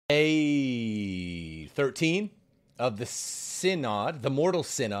Day 13 of the SYNOD, the mortal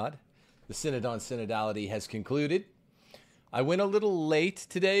synod. The Synod on Synodality has concluded. I went a little late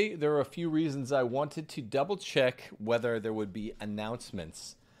today. There are a few reasons I wanted to double check whether there would be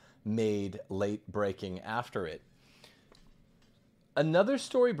announcements made late breaking after it. Another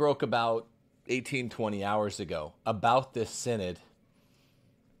story broke about 18, 20 hours ago about this synod.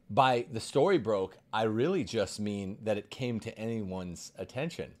 By the story broke, I really just mean that it came to anyone's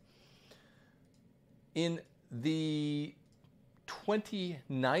attention. In the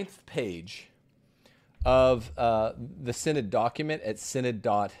 29th page of the Synod document at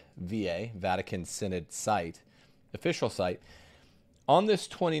synod.va, Vatican Synod site, official site, on this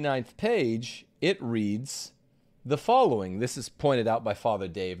 29th page, it reads the following. This is pointed out by Father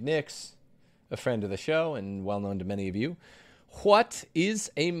Dave Nix, a friend of the show and well known to many of you. What is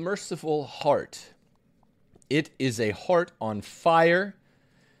a merciful heart? It is a heart on fire,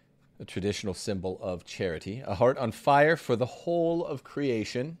 a traditional symbol of charity, a heart on fire for the whole of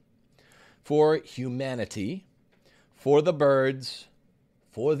creation, for humanity, for the birds,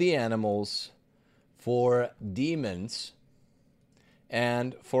 for the animals, for demons,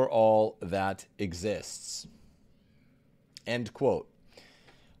 and for all that exists. End quote.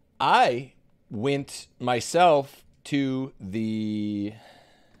 I went myself to the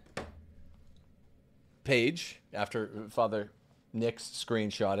page after Father Nix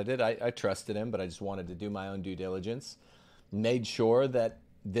screenshotted it. I trusted him, but I just wanted to do my own due diligence. Made sure that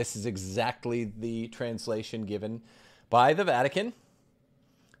this is exactly the translation given by the Vatican.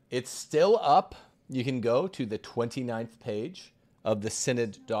 It's still up. You can go to the 29th page of the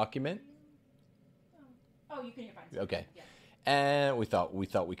Synod document. Oh, you can hear fine. Okay. Yeah. And we thought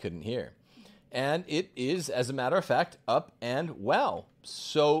we couldn't hear. And it is, as a matter of fact, up and well.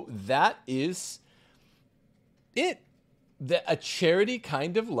 So that is it. A charity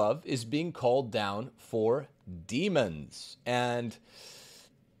kind of love is being called down for demons. And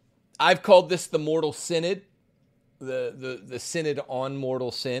I've called this the mortal synod, the synod on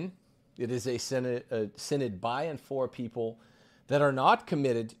mortal sin. It is a synod by and for people that are not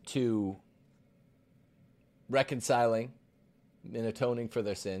committed to reconciling and atoning for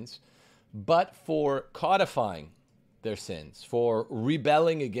their sins, but for codifying their sins, for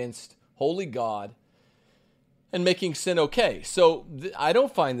rebelling against holy God and making sin okay. So I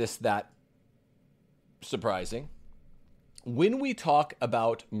don't find this that surprising. When we talk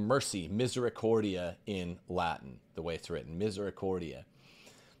about mercy, misericordia in Latin, the way it's written, misericordia,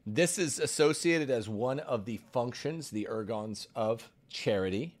 this is associated as one of the functions, the ergons of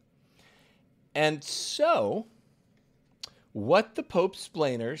charity. And so what the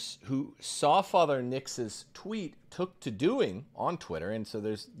Pope-splainers who saw Father Nix's tweet took to doing on Twitter, and so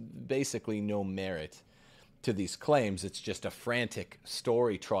there's basically no merit to these claims, it's just a frantic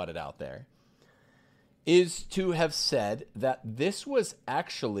story trotted out there, is to have said that this was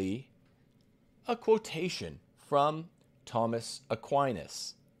actually a quotation from Thomas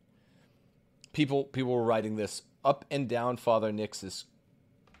Aquinas. People were writing this up and down Father Nix's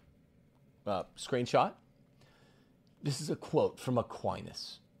screenshot. This is a quote from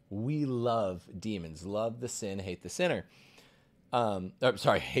Aquinas. We love demons, love the sin, hate the sinner.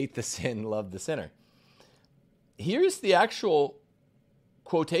 Hate the sin, love the sinner. Here's the actual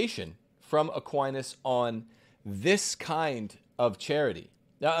quotation from Aquinas on this kind of charity.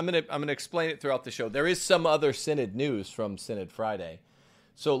 Now, I'm gonna explain it throughout the show. There is some other Synod news from Synod Friday.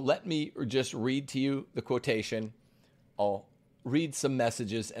 So let me just read to you the quotation. I'll read some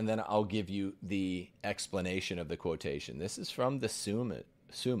messages, and then I'll give you the explanation of the quotation. This is from the Summa.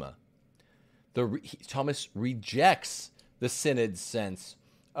 Thomas rejects the Synod's sense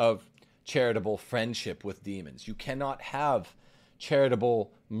of charitable friendship with demons. You cannot have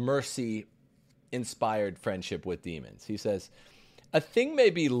charitable, mercy-inspired friendship with demons. He says, a thing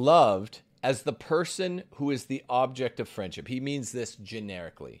may be loved as the person who is the object of friendship. He means this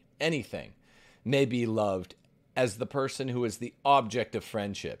generically. Anything may be loved as the person who is the object of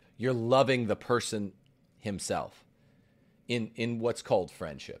friendship. You're loving the person himself in what's called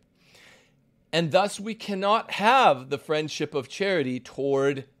friendship. And thus we cannot have the friendship of charity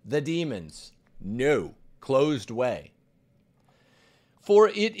toward the demons. No, closed way. For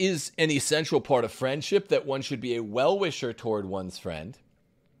it is an essential part of friendship that one should be a well-wisher toward one's friend.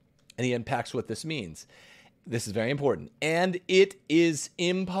 And he unpacks what this means. This is very important. And it is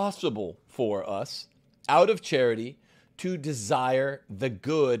impossible for us, out of charity, to desire the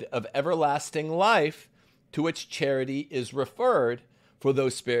good of everlasting life, to which charity is referred, for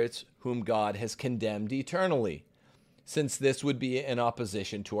those spirits whom God has condemned eternally, since this would be in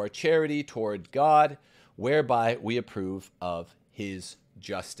opposition to our charity toward God, whereby we approve of his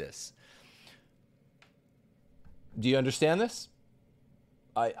justice. Do you understand this?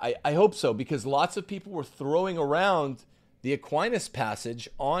 I hope so, because lots of people were throwing around the Aquinas passage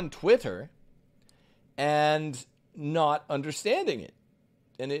on Twitter and not understanding it.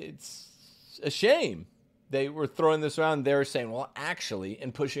 And it's a shame. They were throwing this around. They were saying, well, actually,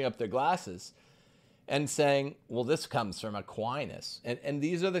 and pushing up their glasses and saying, well, this comes from Aquinas. And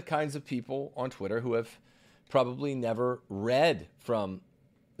these are the kinds of people on Twitter who have probably never read from,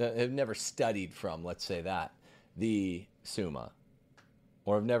 have never studied from, let's say that, the Summa,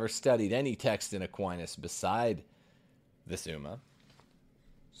 or have never studied any text in Aquinas beside the Summa.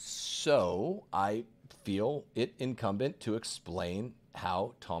 So I feel it incumbent to explain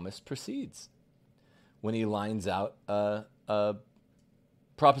how Thomas proceeds when he lines out a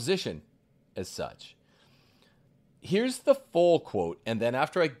proposition as such. Here's the full quote, and then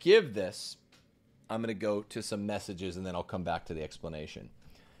after I give this, I'm going to go to some messages, and then I'll come back to the explanation.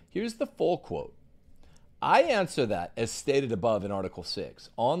 Here's the full quote. I answer that, as stated above in Article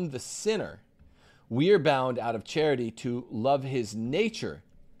 6, on the sinner, we are bound out of charity to love his nature,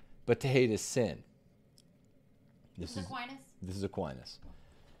 but to hate his sin. This is Aquinas? This is Aquinas.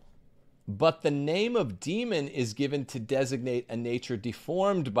 But the name of demon is given to designate a nature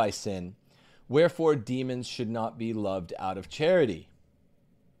deformed by sin, wherefore demons should not be loved out of charity.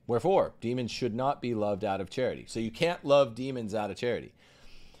 Wherefore, demons should not be loved out of charity. So you can't love demons out of charity.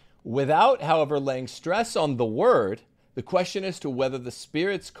 Without, however, laying stress on the word, the question as to whether the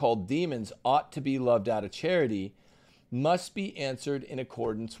spirits called demons ought to be loved out of charity must be answered in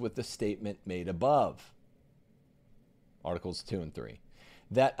accordance with the statement made above. Articles 2 and 3.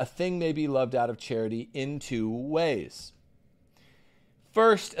 That a thing may be loved out of charity in two ways.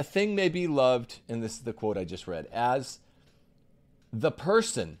 First, a thing may be loved, and this is the quote I just read, as the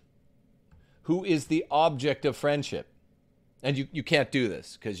person who is the object of friendship. And you can't do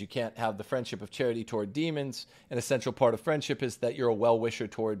this, because you can't have the friendship of charity toward demons. An essential part of friendship is that you're a well-wisher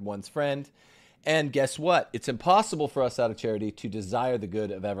toward one's friend. And guess what? It's impossible for us out of charity to desire the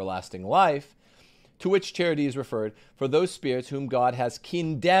good of everlasting life, to which charity is referred, for those spirits whom God has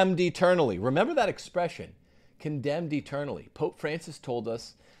condemned eternally. Remember that expression, condemned eternally. Pope Francis told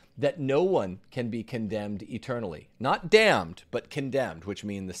us that no one can be condemned eternally. Not damned, but condemned, which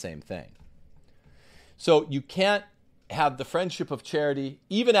mean the same thing. So you can't have the friendship of charity,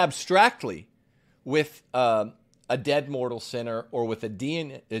 even abstractly, with a dead mortal sinner or with a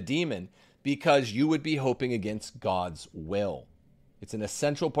demon, because you would be hoping against God's will. It's an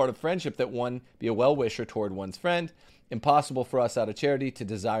essential part of friendship that one be a well-wisher toward one's friend. Impossible for us out of charity to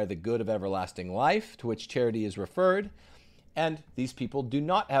desire the good of everlasting life, to which charity is referred. And these people do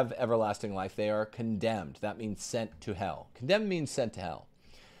not have everlasting life. They are condemned. That means sent to hell. Condemned means sent to hell.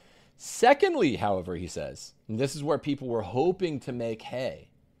 Secondly, however, he says, and this is where people were hoping to make hay,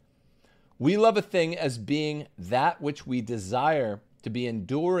 we love a thing as being that which we desire to be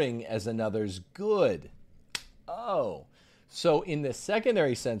enduring as another's good. Oh, so in the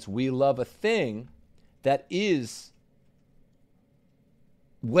secondary sense, we love a thing that is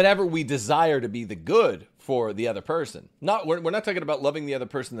whatever we desire to be the good for the other person. We're not talking about loving the other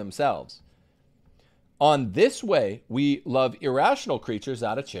person themselves. On this way, we love irrational creatures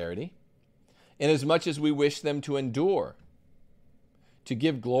out of charity, inasmuch as we wish them to endure, to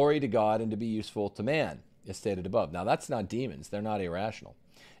give glory to God and to be useful to man, as stated above. Now, that's not demons. They're not irrational.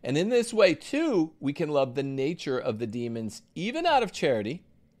 And in this way, too, we can love the nature of the demons, even out of charity,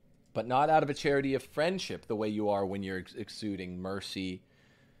 but not out of a charity of friendship, the way you are when you're exuding mercy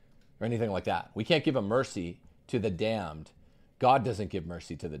or anything like that. We can't give a mercy to the damned. God doesn't give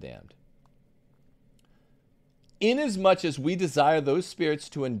mercy to the damned. Inasmuch as we desire those spirits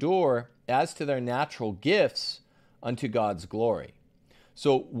to endure as to their natural gifts unto God's glory.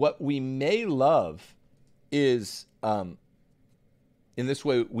 So what we may love is, in this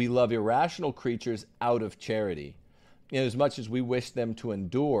way, we love irrational creatures out of charity, inasmuch as we wish them to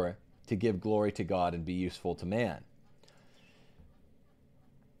endure, to give glory to God and be useful to man.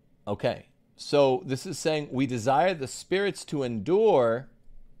 Okay, so this is saying we desire the spirits to endure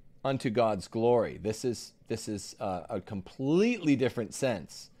unto God's glory. This is a completely different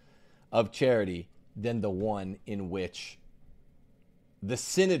sense of charity than the one in which the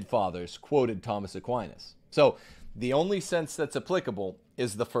Synod Fathers quoted Thomas Aquinas. So the only sense that's applicable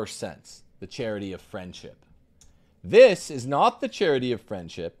is the first sense, the charity of friendship. This is not the charity of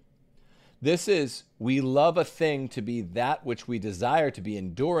friendship. This is, we love a thing to be that which we desire to be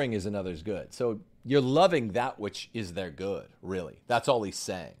enduring as another's good. So you're loving that which is their good, really. That's all he's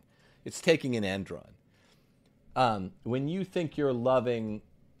saying. It's taking an end run. When you think you're loving,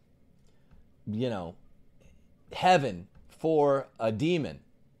 heaven for a demon,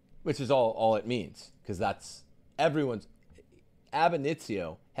 which is all it means, because that's everyone's ab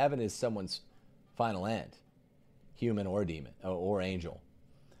initio. Heaven is someone's final end, human or demon or angel.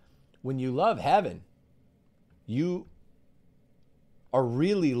 When you love heaven, you are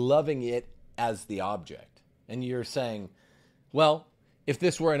really loving it as the object. And you're saying, well, if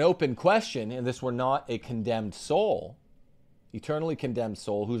this were an open question and this were not a condemned soul, eternally condemned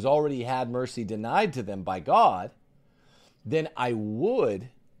soul who's already had mercy denied to them by God, then I would,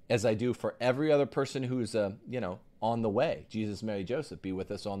 as I do for every other person who's on the way, Jesus, Mary, Joseph, be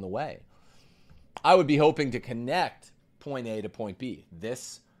with us on the way. I would be hoping to connect point A to point B,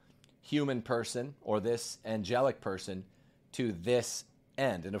 this human person or this angelic person to this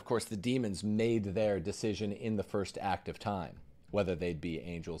end. And of course, the demons made their decision in the first act of time, whether they'd be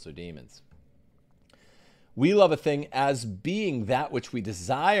angels or demons. We love a thing as being that which we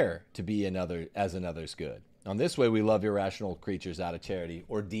desire to be as another's good. On this way, we love irrational creatures out of charity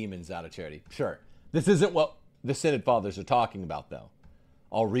or demons out of charity. Sure, this isn't what the Synod Fathers are talking about, though.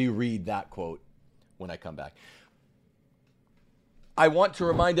 I'll reread that quote when I come back. I want to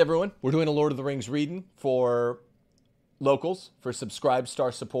remind everyone, we're doing a Lord of the Rings reading for locals, for Subscribe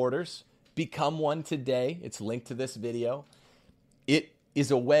Star supporters. Become one today. It's linked to this video. It is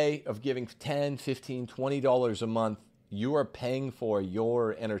a way of giving $10, $15, $20 a month. You are paying for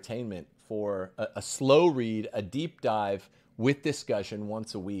your entertainment for a slow read, a deep dive with discussion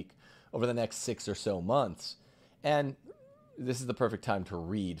once a week over the next 6 or so months. And this is the perfect time to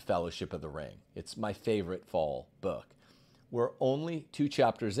read Fellowship of the Ring. It's my favorite fall book. We're only 2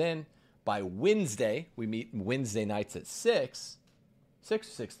 chapters in. By Wednesday, we meet Wednesday nights at 6 or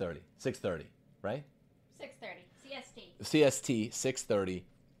 6:30? 6:30, right? 6:30, CST. CST, 6:30.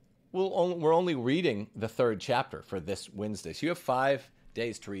 We're only reading the 3rd chapter for this Wednesday. So you have 5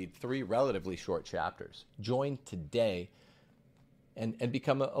 days to read 3 relatively short chapters. Join today and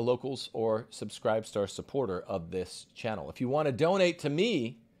become a Locals or Subscribe Star supporter of this channel. If you want to donate to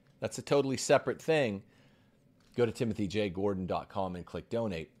me, that's a totally separate thing. Go to timothyjgordon.com and click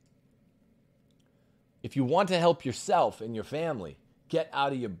donate. If you want to help yourself and your family get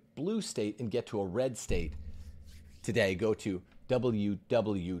out of your blue state and get to a red state today, go to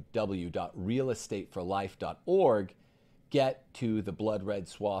www.realestateforlife.org. Get to the blood red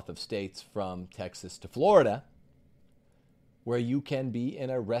swath of states from Texas to Florida, where you can be in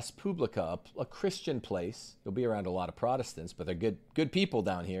a res publica, a Christian place. You'll be around a lot of Protestants, but they're good people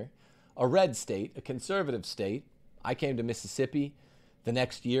down here. A red state, a conservative state. I came to Mississippi the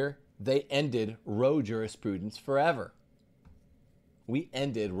next year. They ended Roe jurisprudence forever. We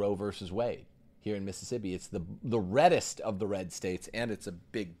ended Roe versus Wade here in Mississippi. It's the reddest of the red states, and it's a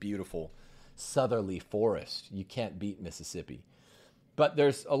big, beautiful southerly forest. You can't beat Mississippi. But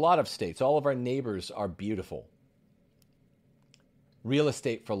there's a lot of states. All of our neighbors are beautiful.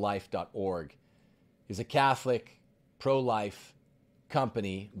 Realestateforlife.org is a Catholic, pro-life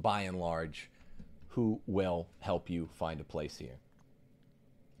company, by and large, who will help you find a place here.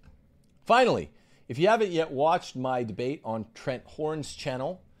 Finally, if you haven't yet watched my debate on Trent Horn's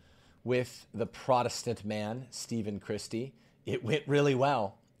channel with the Protestant man, Stephen Christie, it went really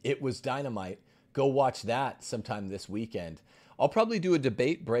well. It was dynamite. Go watch that sometime this weekend. I'll probably do a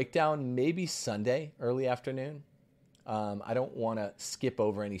debate breakdown maybe Sunday, early afternoon. I don't want to skip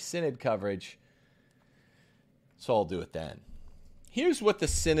over any Synod coverage, so I'll do it then. Here's what the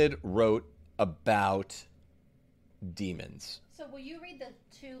Synod wrote about demons. So will you read the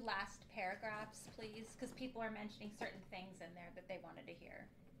 2 last paragraphs, please? Because people are mentioning certain things in there that they wanted to hear.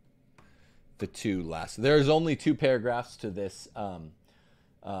 The 2 last. There's only 2 paragraphs to this.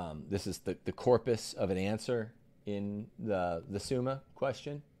 This is the corpus of an answer in the Summa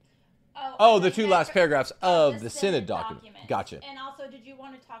question. The 2 last paragraphs of the Synod document. Gotcha. And also, did you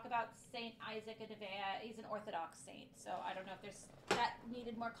want to talk about Saint Isaac of Nevea? He's an Orthodox saint, so I don't know if that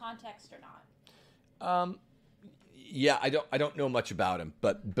needed more context or not. Yeah, I don't know much about him,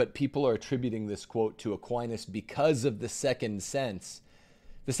 but people are attributing this quote to Aquinas because of the second sense,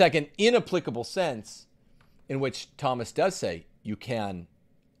 the second inapplicable sense, in which Thomas does say you can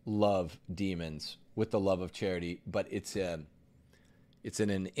love demons with the love of charity, but it's in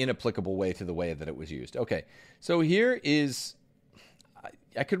an inapplicable way to the way that it was used. Okay, so here is,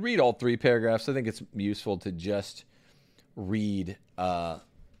 I could read all 3 paragraphs. I think it's useful to just read the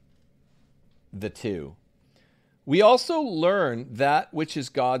 2. We also learn that which is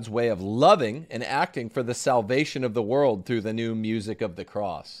God's way of loving and acting for the salvation of the world through the new music of the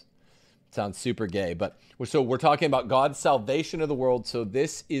cross. It sounds super gay, but we're talking about God's salvation of the world, so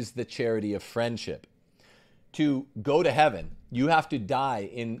this is the charity of friendship. To go to heaven, you have to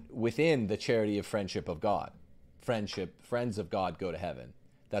die within the charity of friendship of God. friendship, friends of God go to heaven.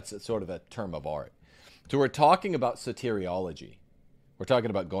 That's sort of a term of art. So we're talking about soteriology. We're talking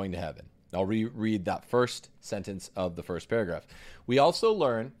about going to heaven. I'll reread that first sentence of the first paragraph. We also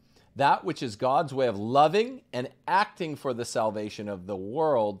learn that which is God's way of loving and acting for the salvation of the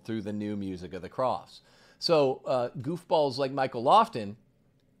world through the new music of the cross. So goofballs like Michael Lofton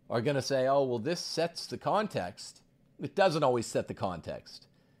are going to say, oh, well, this sets the context. It doesn't always set the context.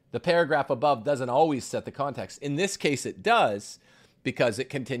 The paragraph above doesn't always set the context. In this case, it does, because it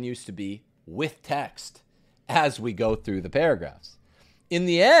continues to be with text as we go through the paragraphs. In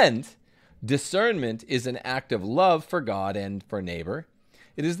the end, discernment is an act of love for God and for neighbor.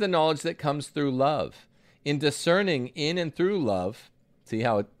 It is the knowledge that comes through love. In discerning in and through love, see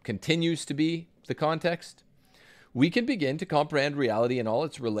how it continues to be the context? We can begin to comprehend reality in all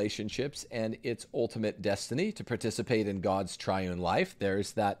its relationships and its ultimate destiny, to participate in God's triune life.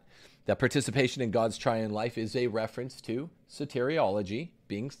 There's that participation in God's triune life is a reference to soteriology,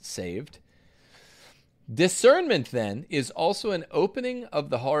 being saved. Discernment, then, is also an opening of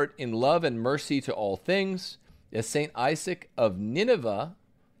the heart in love and mercy to all things, as St. Isaac of Nineveh,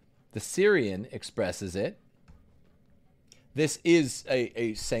 the Syrian, expresses it. This is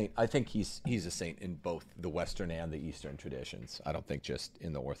a saint. I think he's a saint in both the Western and the Eastern traditions. I don't think just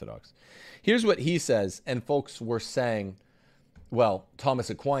in the Orthodox. Here's what he says, and folks were saying, well, Thomas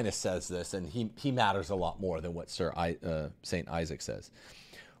Aquinas says this, and he matters a lot more than what St. Isaac says.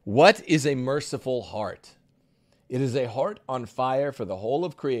 What is a merciful heart? It is a heart on fire for the whole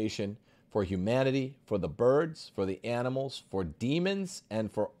of creation, for humanity, for the birds, for the animals, for demons, and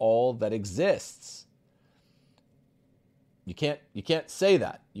for all that exists. You can't say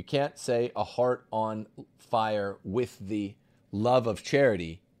that. You can't say a heart on fire with the love of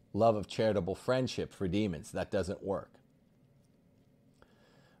charity, love of charitable friendship for demons. That doesn't work.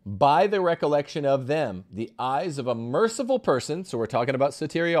 By the recollection of them, the eyes of a merciful person, so we're talking about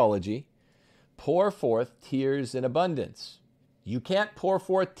soteriology, pour forth tears in abundance. You can't pour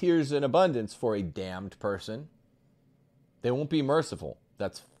forth tears in abundance for a damned person. They won't be merciful.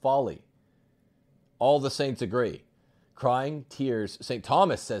 That's folly. All the saints agree. Crying tears, St.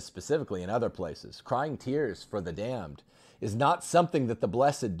 Thomas says specifically in other places, crying tears for the damned is not something that the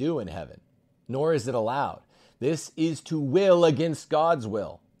blessed do in heaven, nor is it allowed. This is to will against God's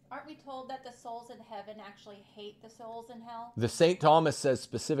will. Aren't we told that the souls in heaven actually hate the souls in hell? The St. Thomas says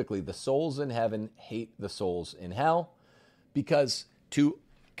specifically, the souls in heaven hate the souls in hell, because to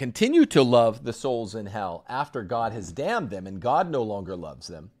continue to love the souls in hell after God has damned them and God no longer loves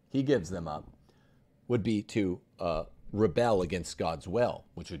them, he gives them up, would be to rebel against God's will,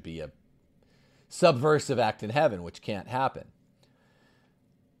 which would be a subversive act in heaven, which can't happen.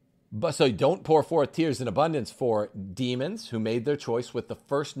 But so don't pour forth tears in abundance for demons who made their choice with the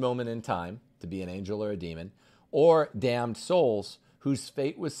first moment in time to be an angel or a demon, or damned souls whose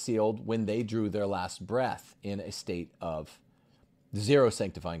fate was sealed when they drew their last breath in a state of zero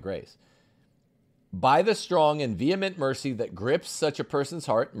sanctifying grace. By the strong and vehement mercy that grips such a person's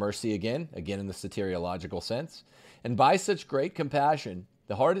heart, mercy again in the soteriological sense, and by such great compassion,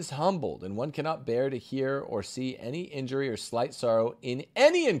 the heart is humbled, and one cannot bear to hear or see any injury or slight sorrow in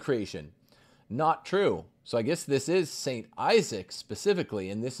any in creation. Not true. So I guess this is St. Isaac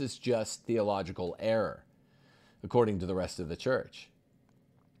specifically, and this is just theological error, according to the rest of the church,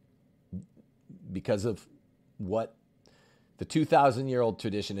 because of what the 2,000-year-old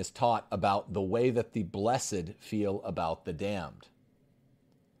tradition is taught about the way that the blessed feel about the damned.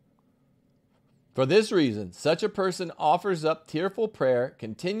 For this reason, such a person offers up tearful prayer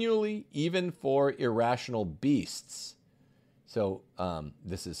continually, even for irrational beasts. So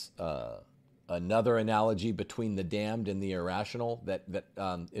this is another analogy between the damned and the irrational that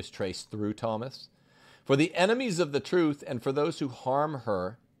is traced through Thomas. For the enemies of the truth and for those who harm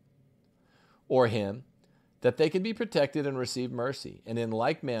her or him, that they can be protected and receive mercy. And in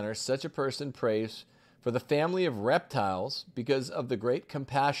like manner, such a person prays for the family of reptiles because of the great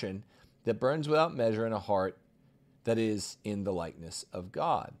compassion that burns without measure in a heart that is in the likeness of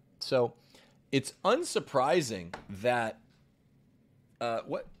God. So it's unsurprising that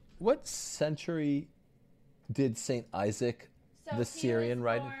what century did St. Isaac the Syrian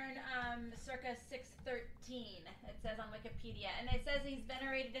write? He was born circa 613, it says on Wikipedia. And it says he's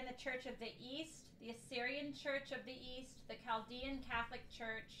venerated in the Church of the East, the Assyrian Church of the East, the Chaldean Catholic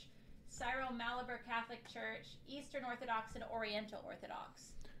Church, Syro-Malabar Catholic Church, Eastern Orthodox, and Oriental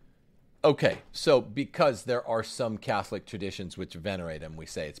Orthodox. Okay, so because there are some Catholic traditions which venerate him, we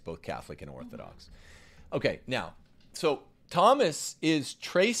say it's both Catholic and Orthodox. Okay, now, so Thomas is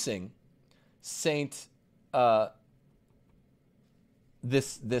tracing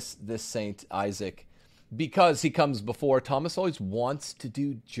this Saint Isaac because he comes before, Thomas always wants to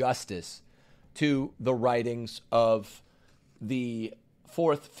do justice to the writings of the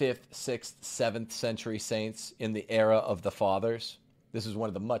 4th, 5th, 6th, 7th century saints in the era of the Fathers. This is one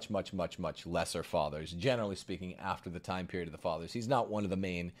of the much, much, much, much lesser fathers, generally speaking, after the time period of the Fathers. He's not one of the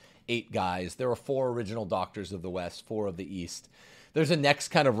main 8 guys. There are 4 original doctors of the West, 4 of the East. There's a next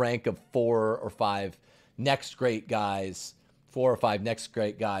kind of rank of 4 or 5 next great guys, 4 or 5 next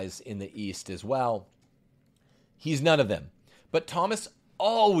great guys in the East as well. He's none of them. But Thomas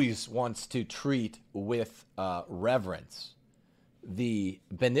always wants to treat with reverence the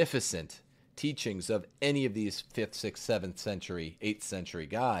beneficent teachings of any of these 5th, 6th, 7th century, 8th century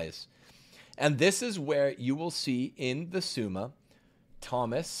guys. And this is where you will see in the Summa,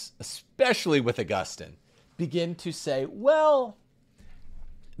 Thomas, especially with Augustine, begin to say, well,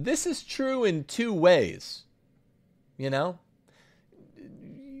 this is true in 2 ways. You know,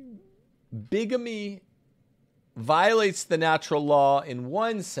 bigamy violates the natural law in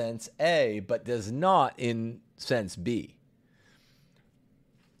one sense, A, but does not in sense B.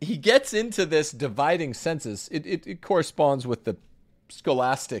 He gets into this dividing senses. It corresponds with the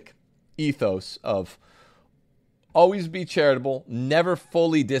scholastic ethos of always be charitable, never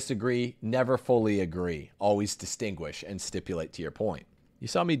fully disagree, never fully agree, always distinguish and stipulate to your point. You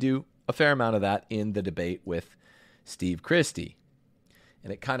saw me do a fair amount of that in the debate with Steve Christie,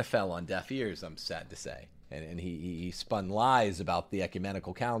 and it kind of fell on deaf ears, I'm sad to say. And he spun lies about the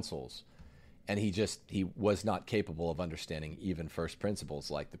ecumenical councils. And he was not capable of understanding even first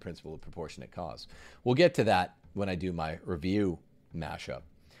principles like the principle of proportionate cause. We'll get to that when I do my review mashup.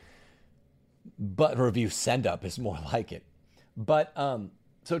 But review send-up is more like it. But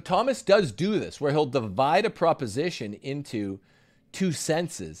so Thomas does do this, where he'll divide a proposition into 2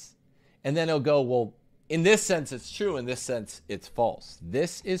 senses. And then he'll go, well, in this sense it's true, in this sense it's false.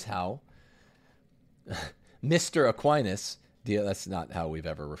 This is how Mr. Aquinas, that's not how we've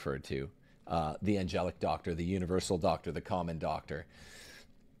ever referred to the angelic doctor, the universal doctor, the common doctor.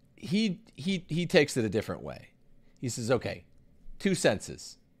 He takes it a different way. He says, okay, 2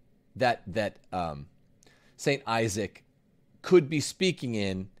 senses that St. Isaac could be speaking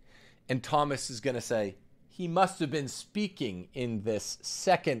in, and Thomas is going to say, he must have been speaking in this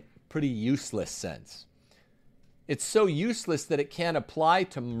second pretty useless sense. It's so useless that it can't apply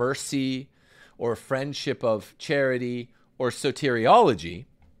to mercy or friendship of charity or soteriology.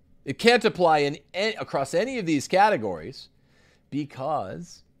 It can't apply across any of these categories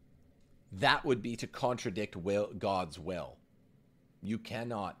because that would be to contradict God's will. You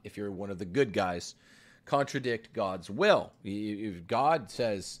cannot, if you're one of the good guys, contradict God's will. If God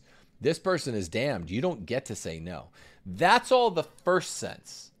says, this person is damned, you don't get to say no. That's all the first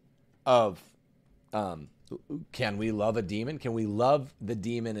sense of, can we love a demon? Can we love the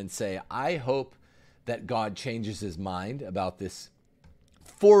demon and say, I hope that God changes his mind about this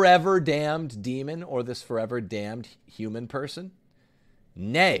forever damned demon or this forever damned human person?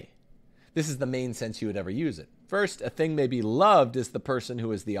 Nay. This is the main sense you would ever use it. First, a thing may be loved as the person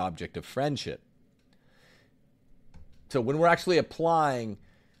who is the object of friendship. So when we're actually applying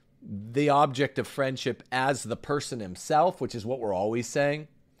the object of friendship as the person himself, which is what we're always saying,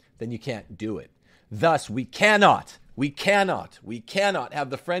 then you can't do it. Thus, we cannot have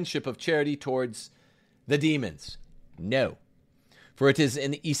the friendship of charity towards the demons. No. For it is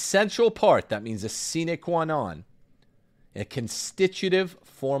an essential part, that means a sine qua non, a constitutive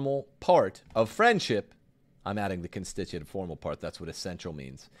formal part of friendship. I'm adding the constitutive formal part, that's what essential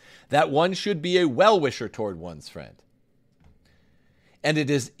means. That one should be a well-wisher toward one's friend. And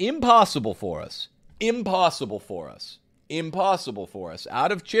it is impossible for us,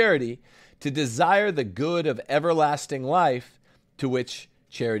 out of charity, to desire the good of everlasting life to which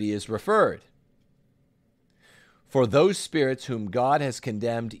charity is referred. For those spirits whom God has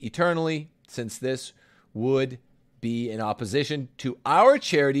condemned eternally, since this would be in opposition to our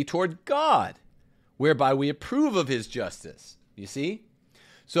charity toward God, whereby we approve of his justice. You see?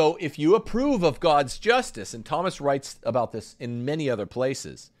 So if you approve of God's justice, and Thomas writes about this in many other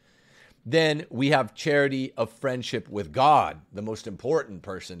places, then we have charity of friendship with God, the most important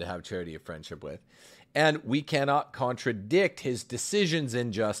person to have charity of friendship with. And we cannot contradict his decisions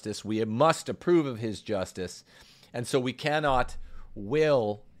in justice. We must approve of his justice. And so we cannot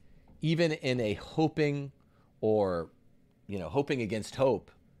will, even in a hoping or, hoping against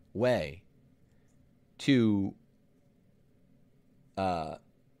hope way, to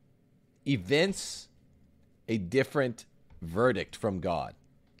evince a different verdict from God.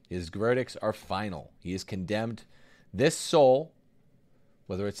 His verdicts are final. He has condemned this soul,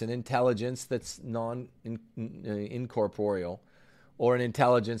 whether it's an intelligence that's incorporeal or an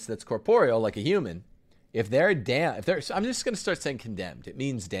intelligence that's corporeal, like a human. if they're damned, I'm just going to start saying condemned. It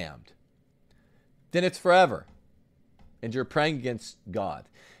means damned. Then it's forever. And you're praying against God.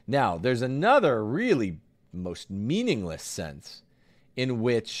 Now, there's another really most meaningless sense in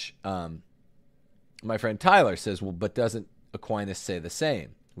which my friend Tyler says, well, but doesn't Aquinas say the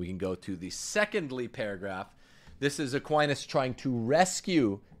same? We can go to the secondly paragraph. This is Aquinas trying to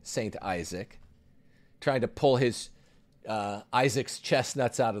rescue Saint Isaac, trying to pull his Isaac's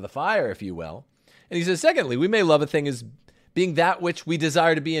chestnuts out of the fire, if you will. And he says, secondly, we may love a thing as being that which we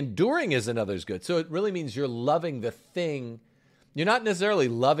desire to be enduring as another's good. So it really means you're loving the thing. You're not necessarily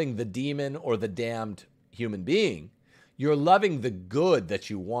loving the demon or the damned human being. You're loving the good that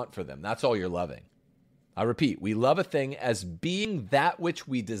you want for them. That's all you're loving. I repeat, we love a thing as being that which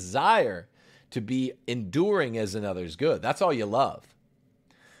we desire to be enduring as another's good. That's all you love.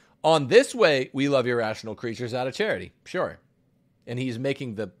 On this way, we love irrational creatures out of charity. Sure. And he's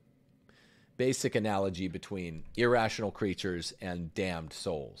making the basic analogy between irrational creatures and damned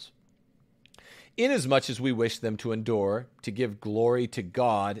souls. Inasmuch as we wish them to endure, to give glory to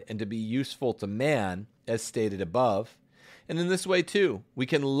God, and to be useful to man, as stated above, and in this way, too, we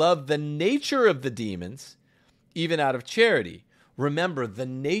can love the nature of the demons, even out of charity. Remember, the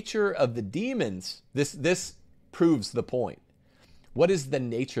nature of the demons, this proves the point. What is the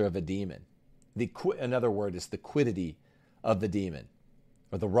nature of a demon? Another word is the quiddity of the demon,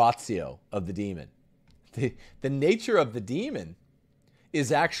 or the ratio of the demon. The nature of the demon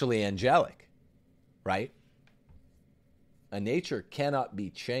is actually angelic, right? A nature cannot be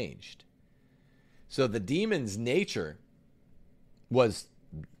changed. So the demon's nature was,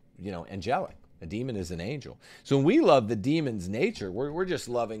 angelic. A demon is an angel. So when we love the demon's nature, we're just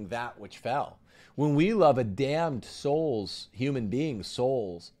loving that which fell. When we love a damned soul's, human being's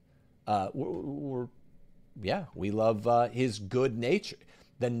souls, we love his good nature,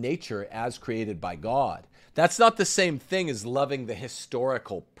 the nature as created by God. That's not the same thing as loving the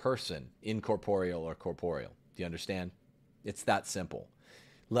historical person, incorporeal or corporeal. Do you understand? It's that simple.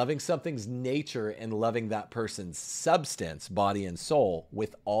 Loving something's nature and loving that person's substance, body and soul,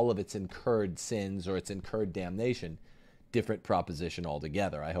 with all of its incurred sins or its incurred damnation, different proposition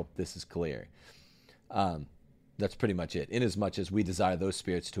altogether. I hope this is clear. That's pretty much it. Inasmuch as we desire those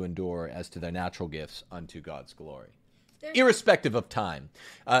spirits to endure as to their natural gifts unto God's glory. Irrespective of time.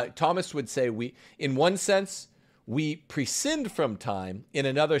 Thomas would say in one sense, we prescind from time. In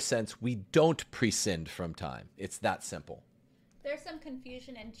another sense, we don't prescind from time. It's that simple. There's some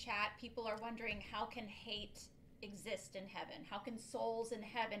confusion in chat. People are wondering, how can hate exist in heaven? How can souls in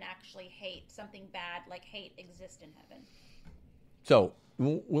heaven actually hate something bad like hate exist in heaven? So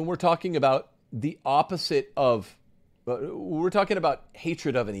when we're talking about the opposite of, we're talking about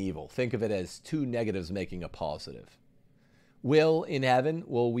hatred of an evil. Think of it as two negatives making a positive. In heaven,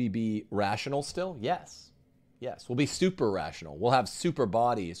 will we be rational still? Yes. Yes. We'll be super rational. We'll have super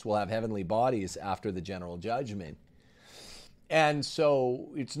bodies. We'll have heavenly bodies after the general judgment. And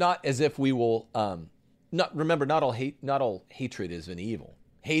so it's not as if we will, not all hatred is an evil.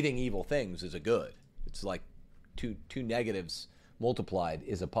 Hating evil things is a good. It's like two negatives multiplied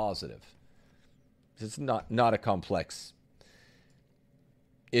is a positive. It's not a complex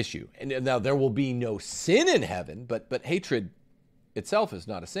issue. And now there will be no sin in heaven, but hatred itself is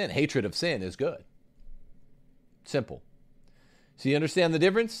not a sin. Hatred of sin is good. Simple. So you understand the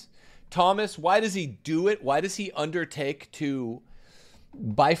difference? Thomas, why does he do it? Why does he undertake to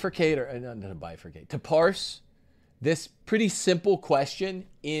bifurcate, or not bifurcate, to parse this pretty simple question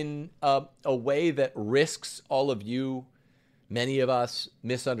in a way that risks all of you, many of us,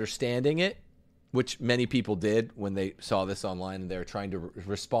 misunderstanding it, which many people did when they saw this online and they were trying to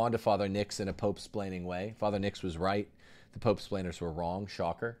respond to Father Nix in a Pope-splaining way. Father Nix was right. The Pope-splainers were wrong.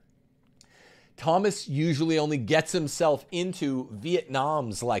 Shocker. Thomas usually only gets himself into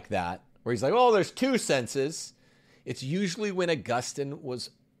Vietnams like that, where he's like, oh, there's two senses. It's usually when Augustine was,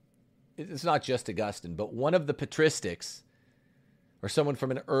 it's not just Augustine, but one of the patristics, or someone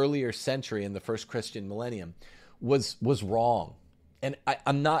from an earlier century in the first Christian millennium, was wrong. And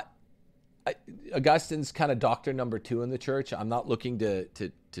Augustine's kind of doctor number 2 in the church. I'm not looking to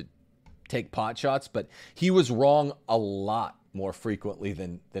take pot shots, but he was wrong a lot more frequently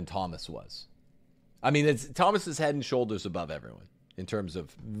than Thomas was. I mean, Thomas is head and shoulders above everyone in terms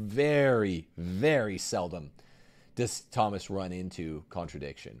of very, very seldom does Thomas run into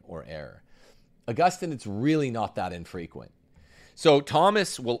contradiction or error. Augustine, it's really not that infrequent. So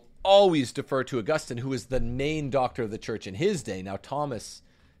Thomas will always defer to Augustine, who is the main doctor of the church in his day. Now Thomas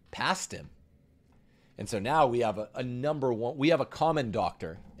passed him. And so now we have a number one, we have a common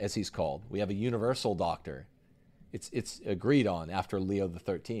doctor, as he's called. We have a universal doctor. It's agreed on after Leo the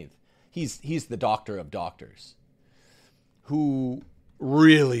 13th. he's the doctor of doctors, who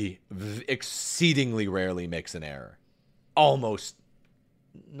really exceedingly rarely makes an error. Almost,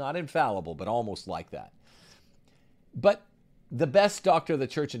 not infallible, but almost like that. But the best doctor of the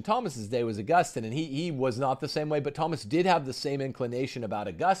church in Thomas's day was Augustine, and he was not the same way, but Thomas did have the same inclination about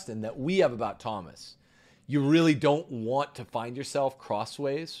Augustine that we have about Thomas. You really don't want to find yourself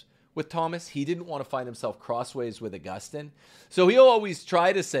crossways with Thomas. He didn't want to find himself crossways with Augustine. So he'll always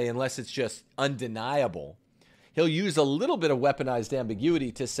try to say, unless it's just undeniable, he'll use a little bit of weaponized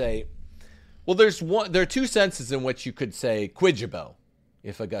ambiguity to say, well, there are two senses in which you could say quigibo,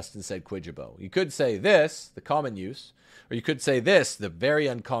 if Augustine said quigibo. You could say this, the common use, or you could say this, the very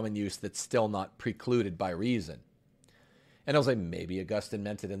uncommon use that's still not precluded by reason. And I'll say maybe Augustine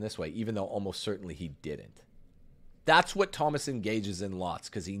meant it in this way, even though almost certainly he didn't. That's what Thomas engages in lots,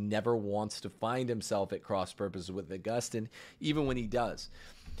 because he never wants to find himself at cross purposes with Augustine, even when he does.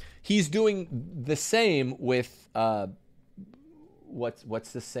 He's doing the same with,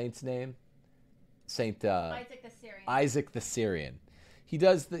 what's the saint's name? Saint Isaac the Syrian. Isaac the Syrian.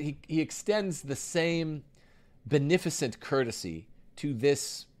 He extends the same beneficent courtesy to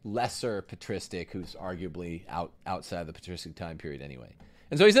this lesser patristic who's arguably outside the patristic time period anyway.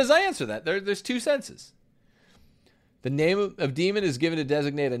 And so he says, I answer that. There's two senses. The name of demon is given to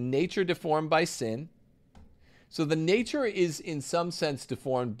designate a nature deformed by sin. So the nature is in some sense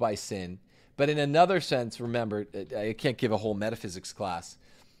deformed by sin, but in another sense, remember, I can't give a whole metaphysics class.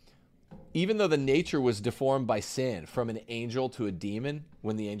 Even though the nature was deformed by sin from an angel to a demon,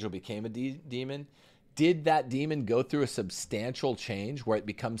 when the angel became a demon, did that demon go through a substantial change where it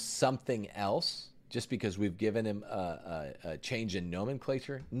becomes something else just because we've given him a change in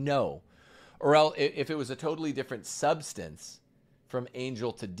nomenclature? No. Or else, if it was a totally different substance from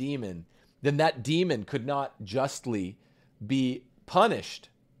angel to demon, then that demon could not justly be punished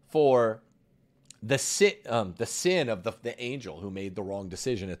for the sin of the angel who made the wrong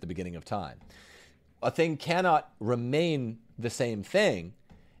decision at the beginning of time. A thing cannot remain the same thing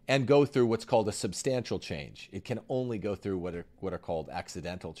and go through what's called a substantial change. It can only go through what are called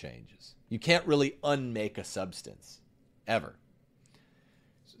accidental changes. You can't really unmake a substance, ever.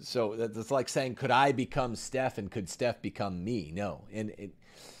 So that's like saying, could I become Steph and could Steph become me? No. And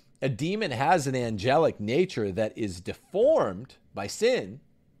a demon has an angelic nature that is deformed by sin,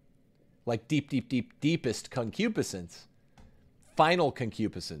 like deepest concupiscence, final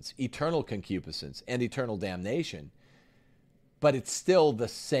concupiscence, eternal concupiscence, and eternal damnation. But it's still the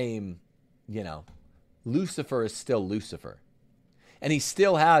same, Lucifer is still Lucifer. And he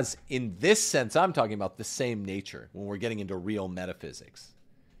still has, in this sense I'm talking about, the same nature when we're getting into real metaphysics.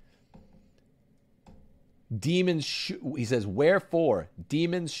 Demons, he says, wherefore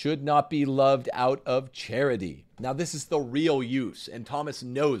demons should not be loved out of charity. Now this is the real use, and Thomas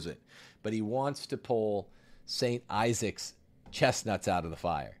knows it, but he wants to pull St. Isaac's chestnuts out of the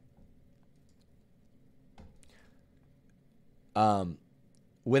fire.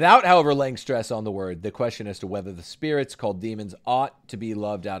 Without, however, laying stress on the word, the question as to whether the spirits called demons ought to be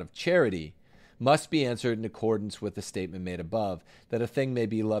loved out of charity must be answered in accordance with the statement made above, that a thing may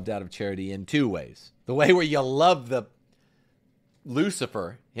be loved out of charity in two ways. The way where you love the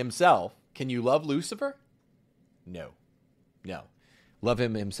Lucifer himself. Can you love Lucifer? No. Love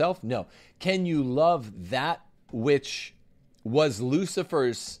him himself? No. Can you love that which was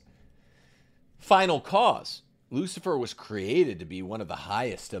Lucifer's final cause? Lucifer was created to be one of the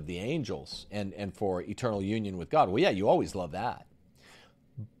highest of the angels and for eternal union with God. Well, yeah, you always love that.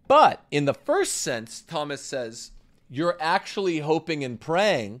 But in the first sense, Thomas says, you're actually hoping and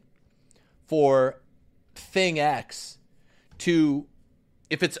praying for thing X to,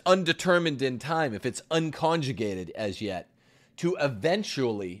 if it's undetermined in time, if it's unconjugated as yet, to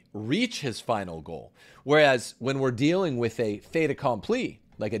eventually reach his final goal. Whereas when we're dealing with a fait accompli,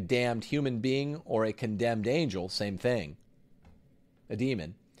 like a damned human being or a condemned angel, same thing, a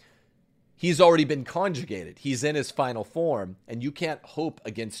demon, he's already been conjugated. He's in his final form, and you can't hope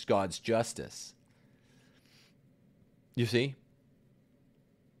against God's justice. You see?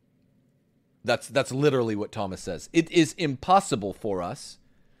 That's literally what Thomas says. It is impossible for us,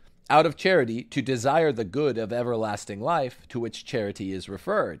 out of charity, to desire the good of everlasting life, to which charity is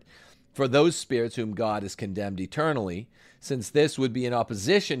referred, for those spirits whom God has condemned eternally, since this would be in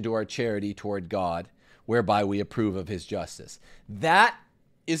opposition to our charity toward God, whereby we approve of his justice. That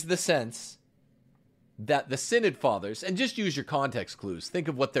is the sense that the Synod Fathers, and just use your context clues, think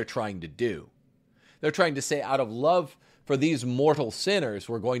of what they're trying to do. They're trying to say, out of love for these mortal sinners,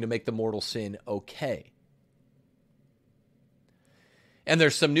 we're going to make the mortal sin okay. And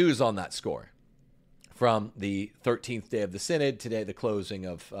there's some news on that score. from the 13th day of the Synod. Today, the closing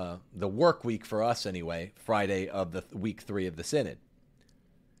of the work week for us anyway, Friday of the week 3 of the Synod.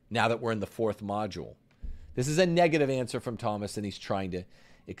 Now that we're in the 4th module. This is a negative answer from Thomas, and he's trying to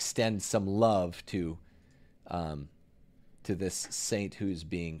extend some love to this saint who's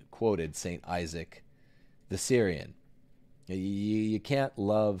being quoted, Saint Isaac the Syrian. You can't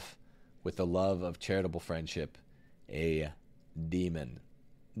love with the love of charitable friendship a demon.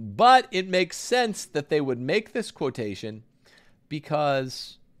 But it makes sense that they would make this quotation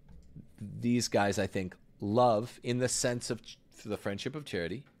because these guys, I think, love, in the sense of the friendship of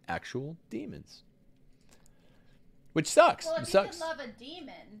charity, actual demons. Which sucks. Well, if it you sucks. could love a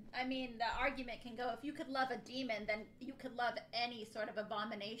demon, I mean, the argument can go, if you could love a demon, then you could love any sort of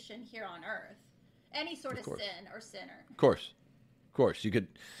abomination here on earth. Any sort of sin or sinner. Of course. You could...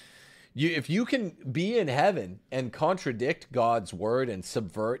 if you can be in heaven and contradict God's word and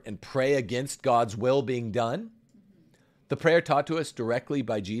subvert and pray against God's will being done, the prayer taught to us directly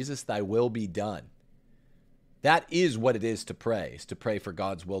by Jesus, thy will be done. That is what it is to pray for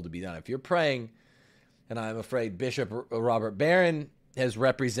God's will to be done. If you're praying, and I'm afraid Bishop Robert Barron has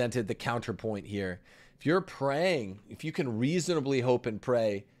represented the counterpoint here. If you're praying, if you can reasonably hope and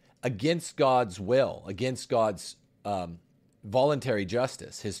pray against God's will, against God's voluntary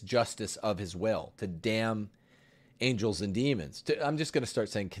justice, his justice of his will, to damn angels and demons, I'm just going to start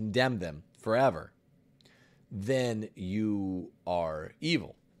saying condemn them forever, then you are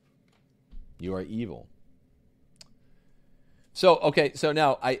evil. You are evil. So, okay, so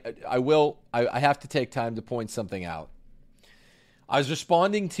now I have to take time to point something out. I was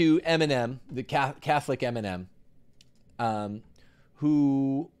responding to Eminem, the Catholic Eminem,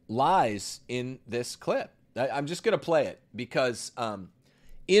 who lies in this clip. I'm just going to play it because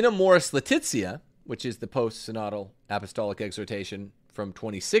in Amoris Laetitia, which is the post-synodal apostolic exhortation from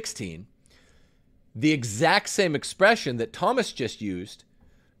 2016, the exact same expression that Thomas just used,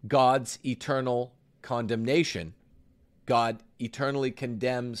 God's eternal condemnation, God eternally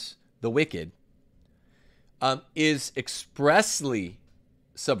condemns the wicked, is expressly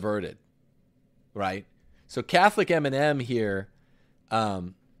subverted, right? So Catholic Eminem here,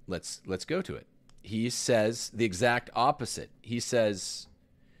 let's go to it. He says the exact opposite. He says,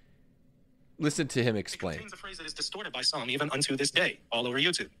 listen to him explain. It contains a phrase that is distorted by some, even unto this day, all over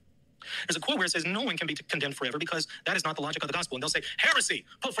YouTube. There's a quote where it says, no one can be condemned forever because that is not the logic of the gospel. And they'll say, heresy.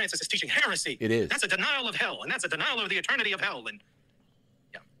 Pope Francis is teaching heresy. It is. That's a denial of hell, and that's a denial of the eternity of hell. And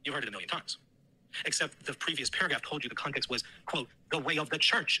yeah, you've heard it a million times. Except the previous paragraph told you the context was, quote, the way of the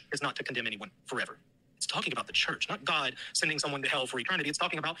church is not to condemn anyone forever. It's talking about the church, not God sending someone to hell for eternity. It's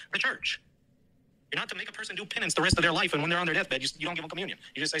talking about the church. You're not to make a person do penance the rest of their life, and when they're on their deathbed, you don't give them communion.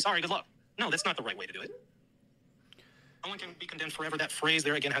 You just say, sorry, good luck. No, that's not the right way to do it. No one can be condemned forever. That phrase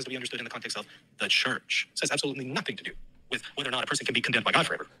there, again, has to be understood in the context of the church. It has absolutely nothing to do with whether or not a person can be condemned by God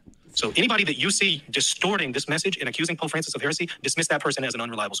forever. So anybody that you see distorting this message and accusing Pope Francis of heresy, dismiss that person as an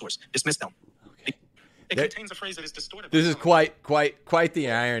unreliable source. Dismiss them. Okay. It contains a phrase that is distorted. This is quite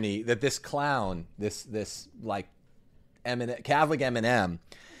the irony that this clown, this like Catholic Eminem,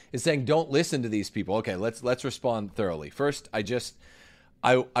 is saying, don't listen to these people. Okay, let's respond thoroughly. First, I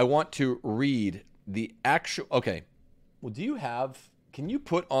want to read the actual. Okay, well, can you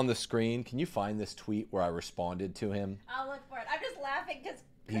put on the screen? Can you find this tweet where I responded to him? I'll look for it. I'm just laughing because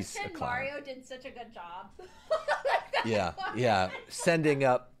Christian Mario did such a good job. Yeah. Sending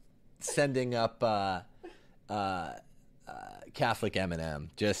up Catholic Eminem,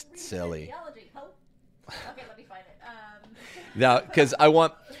 just silly. Theology. Hope. Okay, let me find it. Now, because I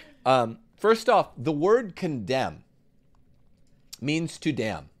want, first off, the word condemn means to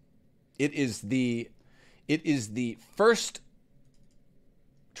damn. It is the first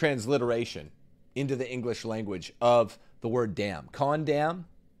transliteration into the English language of the word damn. Condamn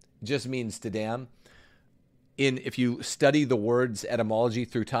just means to damn. If you study the word's etymology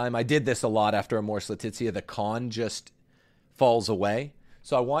through time, I did this a lot after Amoris Laetitia, the con just falls away.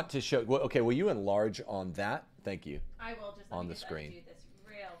 So I want to show, okay, will you enlarge on that? Thank you. I will just on the screen. Do this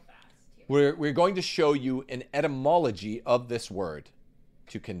real fast here. We're going to show you an etymology of this word,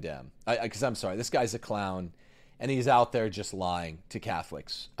 to condemn. Because I'm sorry, this guy's a clown, and he's out there just lying to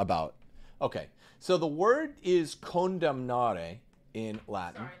Catholics about. Okay, so the word is condemnare in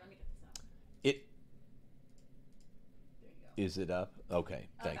Latin. Sorry, let me get this up. It There you go. is it up? Okay,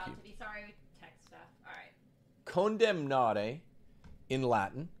 thank you. To be sorry, tech stuff. All right. Condemnare in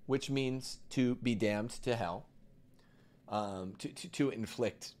Latin, which means to be damned to hell, to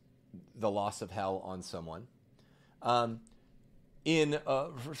inflict the loss of hell on someone. in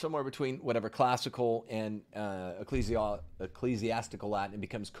for somewhere between whatever classical and ecclesiastical Latin, it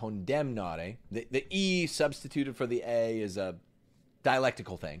becomes condemnare. The E substituted for the A is a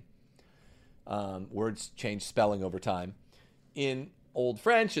dialectical thing. Words change spelling over time. In Old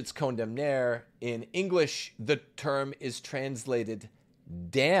French, it's condamner. In English, the term is translated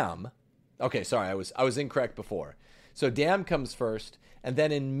damn. Okay, sorry, I was incorrect before. So damn comes first, and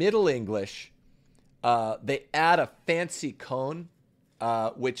then in Middle English, they add a fancy con,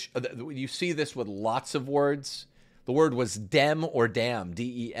 which you see this with lots of words. The word was dem or dam,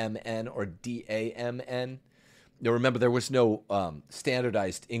 D-E-M-N or D-A-M-N. Now remember, there was no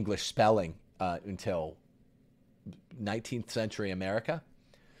standardized English spelling until 19th century America.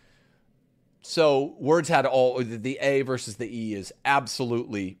 So words had the A versus the E is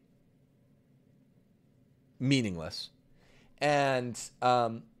absolutely meaningless. And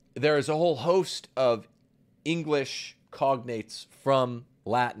there is a whole host of English cognates from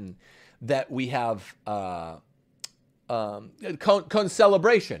Latin that we have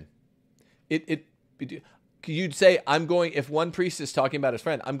celebration. You'd say, if one priest is talking about his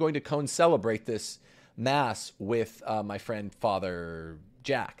friend, I'm going to celebrate this Mass with my friend Father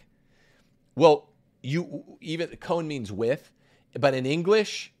Jack. Well, even cone means with, but in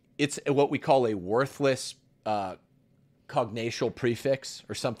English, it's what we call a worthless cognatial prefix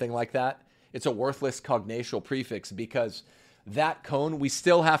or something like that. It's a worthless cognatial prefix because that cone, we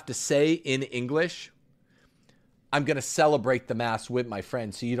still have to say in English, I'm going to celebrate the Mass with my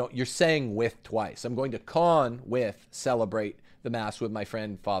friend. So you're saying with twice. I'm going to celebrate the Mass with my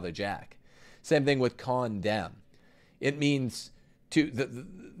friend Father Jack. Same thing with condemn. It means the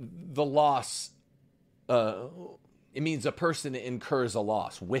loss. It means a person incurs a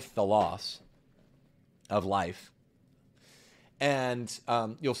loss with the loss of life. And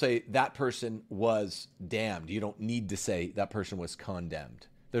you'll say that person was damned. You don't need to say that person was condemned.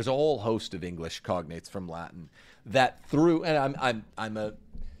 There's a whole host of English cognates from Latin that and I'm a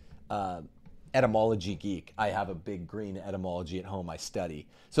etymology geek. I have a big green etymology at home I study.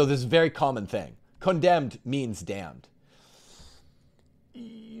 So this is a very common thing. Condemned means damned.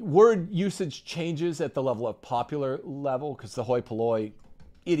 Word usage changes at the level of popular level because the hoi polloi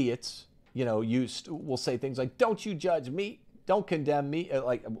idiots, will say things like, don't you judge me, don't condemn me.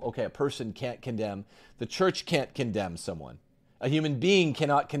 Like, okay, a person can't condemn. The church can't condemn someone. A human being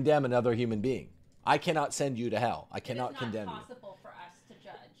cannot condemn another human being. I cannot send you to hell. I cannot condemn you. It's not possible for us to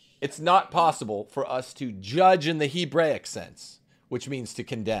judge. It's not possible for us to judge in the Hebraic sense, which means to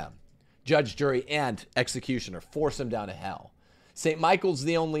condemn. Judge, jury, and executioner. Force him down to hell. St. Michael's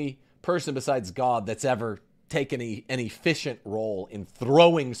the only person besides God that's ever taken an efficient role in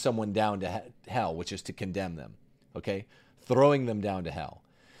throwing someone down to hell, which is to condemn them. Okay? Throwing them down to hell.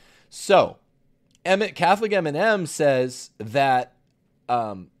 So, Catholic M&M says that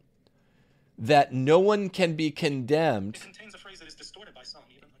that no one can be condemned. It contains a phrase that is distorted by some.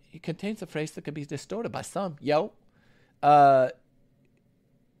 It contains a phrase that can be distorted by some.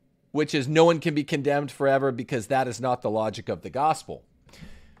 Which is no one can be condemned forever because that is not the logic of the gospel.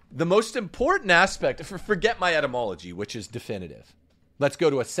 The most important aspect, forget my etymology, which is definitive. Let's go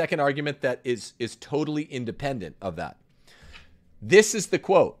to a second argument that is totally independent of that. This is the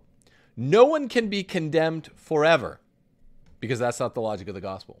quote. No one can be condemned forever because that's not the logic of the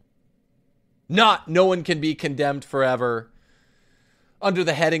gospel. No one can be condemned forever under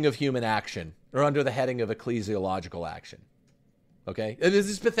the heading of human action or under the heading of ecclesiological action. Okay? This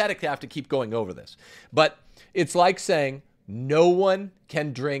is pathetic to have to keep going over this. But it's like saying no one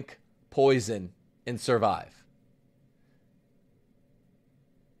can drink poison and survive.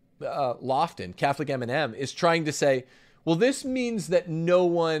 Lofton, Catholic M&M, is trying to say, well, this means that no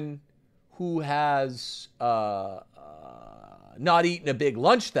one who has not eaten a big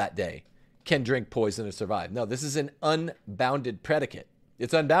lunch that day can drink poison and survive. No, this is an unbounded predicate.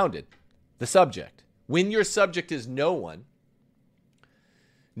 It's unbounded. The subject. When your subject is no one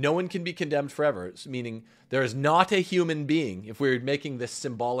can be condemned forever. It's meaning there is not a human being, if we're making this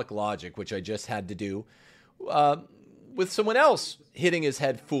symbolic logic, which I just had to do, with someone else hitting his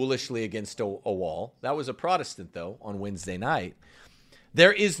head foolishly against a wall. That was a Protestant, though, on Wednesday night.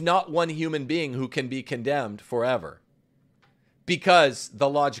 There is not one human being who can be condemned forever because the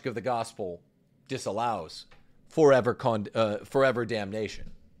logic of the gospel disallows forever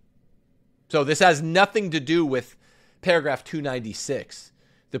damnation. So this has nothing to do with paragraph 296,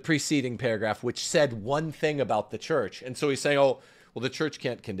 the preceding paragraph, which said one thing about the church. And so he's saying, oh, well, the church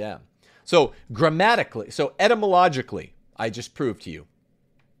can't condemn. So etymologically, I just proved to you,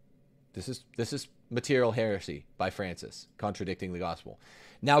 this is material heresy by Francis, contradicting the gospel.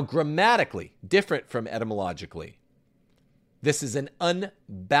 Now, grammatically, different from etymologically, This is an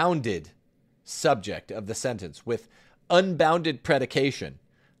unbounded subject of the sentence with unbounded predication.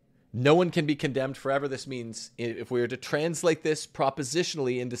 No one can be condemned forever. This means if we were to translate this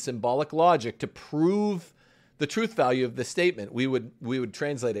propositionally into symbolic logic to prove the truth value of the statement, we would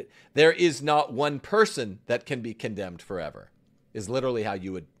translate it, there is not one person that can be condemned forever, is literally how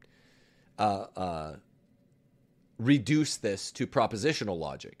you would reduce this to propositional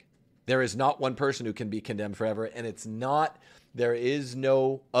logic. There is not one person who can be condemned forever, and there is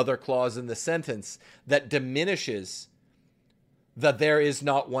no other clause in the sentence that diminishes that there is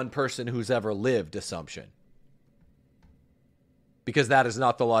not one person who's ever lived assumption. Because that is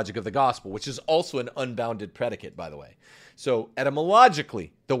not the logic of the gospel, which is also an unbounded predicate, by the way. So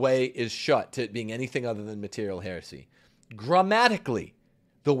etymologically, the way is shut to it being anything other than material heresy. Grammatically,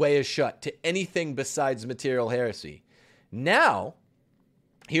 the way is shut to anything besides material heresy. Now,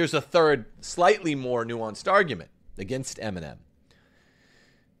 here's a third, slightly more nuanced argument against Eminem.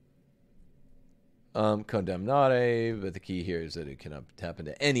 Condemnare, but the key here is that it cannot happen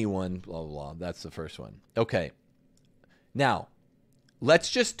to anyone, blah, blah, blah. That's the first one. Okay. Now, let's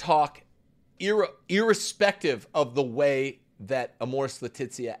just talk irrespective of the way that Amoris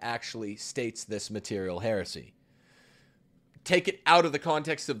Laetitia actually states this material heresy. Take it out of the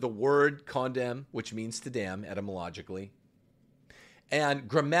context of the word condemn, which means to damn etymologically. And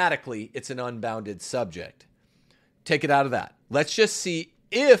grammatically, it's an unbounded subject. Take it out of that. Let's just see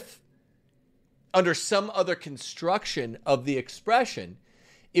if, under some other construction of the expression,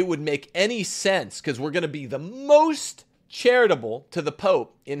 it would make any sense, because we're going to be the most charitable to the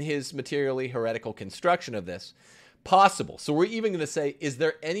Pope in his materially heretical construction of this possible. So we're even going to say, is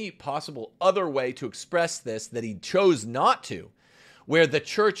there any possible other way to express this that he chose not to, where the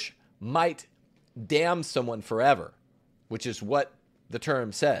church might damn someone forever, which is what the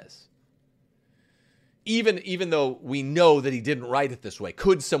term says. Even though we know that he didn't write it this way,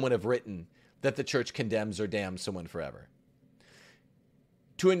 could someone have written that the church condemns or damns someone forever?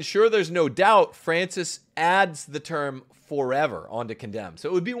 To ensure there's no doubt, Francis adds the term forever onto condemn. So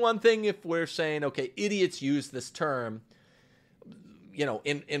it would be one thing if we're saying, okay, idiots use this term, you know,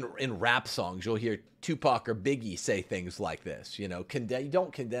 in rap songs. You'll hear Tupac or Biggie say things like this, you know,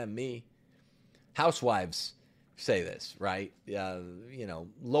 don't condemn me. Housewives say this, right? You know,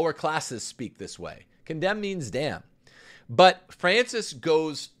 lower classes speak this way. Condemn means damn. But Francis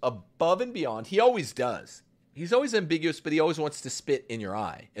goes above and beyond. He always does. He's always ambiguous, but he always wants to spit in your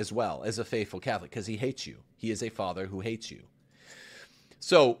eye as well as a faithful Catholic because he hates you. He is a father who hates you.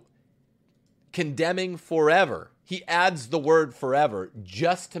 So, condemning forever, he adds the word forever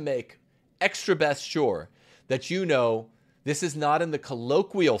just to make extra best sure that you know this is not in the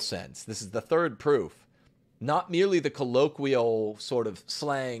colloquial sense. This is the third proof. Not merely the colloquial sort of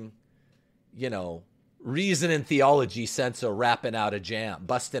slang, you know, reason and theology sense of rapping out a jam,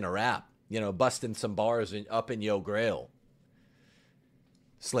 busting a rap, you know, busting some bars up in Yo Grail.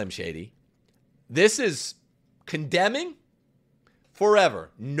 Slim Shady. This is condemning forever.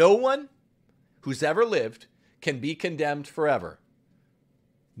 No one who's ever lived can be condemned forever.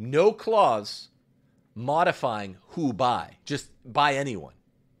 No clause modifying who by, just by anyone.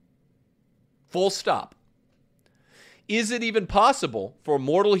 Full stop. Is it even possible for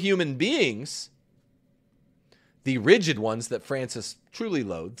mortal human beings, the rigid ones that Francis truly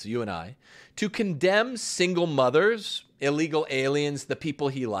loathes, you and I, to condemn single mothers, illegal aliens, the people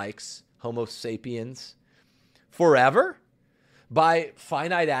he likes, Homo sapiens, forever by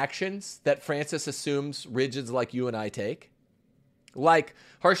finite actions that Francis assumes rigids like you and I take? Like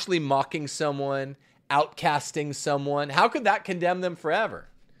harshly mocking someone, outcasting someone. How could that condemn them forever?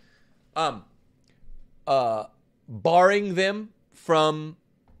 Barring them from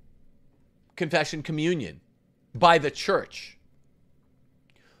confession communion by the church.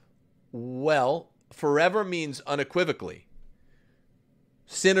 Well, forever means unequivocally.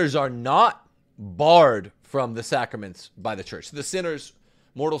 Sinners are not barred from the sacraments by the church. The sinners,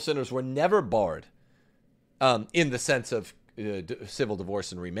 mortal sinners, were never barred in the sense of civil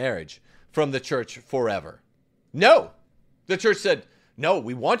divorce and remarriage from the church forever. No. The church said, no,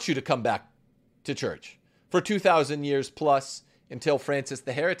 we want you to come back to church. For 2,000 years plus, until Francis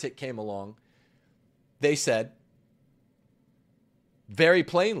the heretic came along, they said very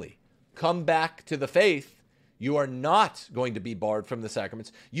plainly, come back to the faith. You are not going to be barred from the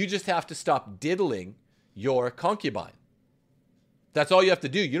sacraments. You just have to stop diddling your concubine. That's all you have to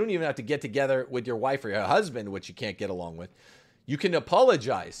do. You don't even have to get together with your wife or your husband, which you can't get along with. You can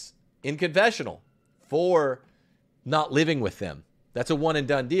apologize in confessional for not living with them. That's a one and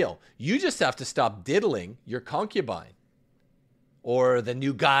done deal. You just have to stop diddling your concubine. or the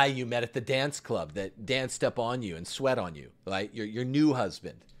new guy you met at the dance club that danced up on you and sweat on you, right? Your new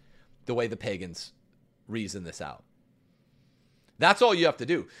husband, the way the pagans reason this out. That's all you have to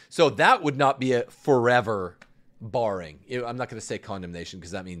do. So that would not be a forever barring. I'm not going to say condemnation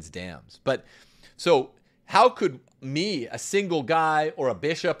because that means damns. But so how could me, a single guy or a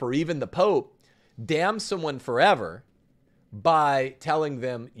bishop or even the Pope, damn someone forever by telling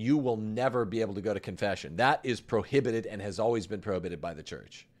them you will never be able to go to confession? That is prohibited and has always been prohibited by the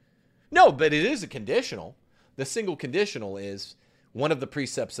church. No, but it is a conditional. The single conditional is one of the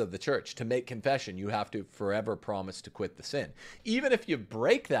precepts of the church. To make confession, you have to forever promise to quit the sin. Even if you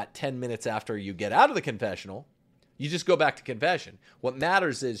break that 10 minutes after you get out of the confessional, you just go back to confession. What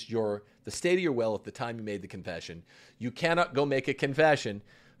matters is the state of your will at the time you made the confession. You cannot go make a confession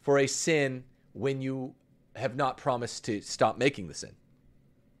for a sin when you have not promised to stop making the sin.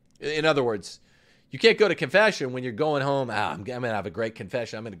 In other words, you can't go to confession when you're going home. I'm going to have a great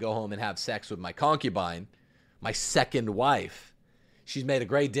confession. I'm going to go home and have sex with my concubine, my second wife. She's made a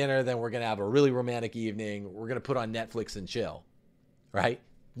great dinner. Then we're going to have a really romantic evening. We're going to put on Netflix and chill, right?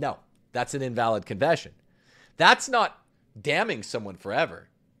 No, that's an invalid confession. That's not damning someone forever.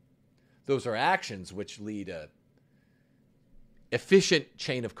 Those are actions which lead a efficient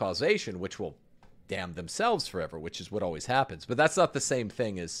chain of causation, which will damn themselves forever, which is what always happens. But that's not the same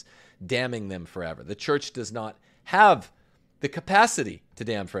thing as damning them forever. The church does not have the capacity to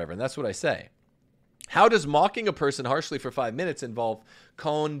damn forever, and that's what I say. How does mocking a person harshly for 5 minutes involve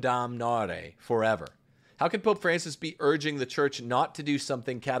condamnare forever? How can Pope Francis be urging the church not to do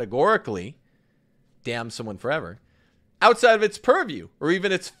something categorically, damn someone forever, outside of its purview or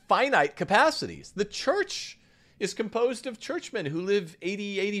even its finite capacities? The church is composed of churchmen who live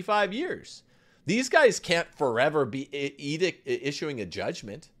 80, 85 years. These guys can't forever be issuing a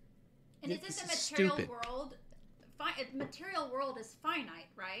judgment. And isn't the material world, material world is finite,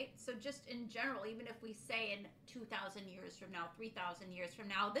 right? So just in general, even if we say in 2,000 years from now, 3,000 years from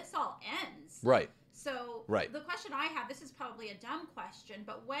now, this all ends. Right. So the question I have, this is probably a dumb question,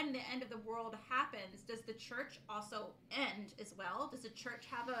 but when the end of the world happens, does the church also end as well? Does the church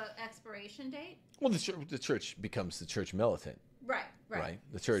have an expiration date? Well, the church becomes the church militant. Right.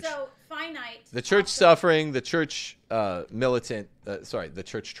 The church. So finite. The church suffering, the church militant. The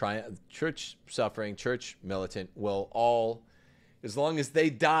church suffering, church militant will all, as long as they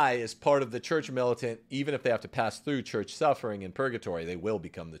die as part of the church militant, even if they have to pass through church suffering and purgatory, they will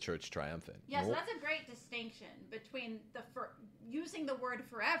become the church triumphant. Yes, so that's a great distinction between using the word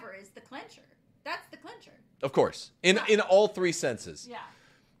forever is the clincher. That's the clincher. Of course, in all three senses. Yeah.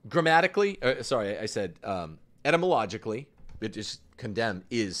 Grammatically, I said etymologically. It is condemn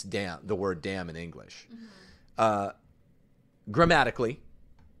is damn, the word damn in English. Mm-hmm. Grammatically,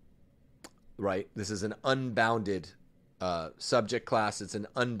 right? This is an unbounded subject class. It's an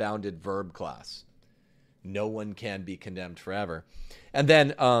unbounded verb class. No one can be condemned forever. And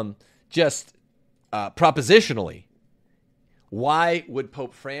then just propositionally, why would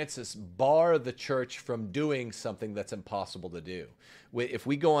Pope Francis bar the church from doing something that's impossible to do? If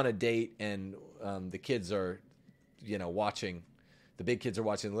we go on a date and the kids are watching, the big kids are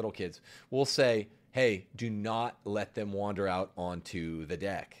watching the little kids, we'll say, hey, do not let them wander out onto the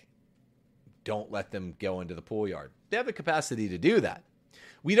deck. Don't let them go into the pool yard. They have the capacity to do that.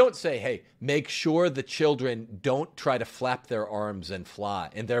 We don't say, hey, make sure the children don't try to flap their arms and fly,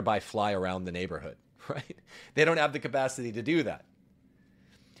 and thereby fly around the neighborhood, right? They don't have the capacity to do that.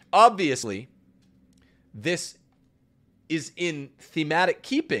 Obviously, this is in thematic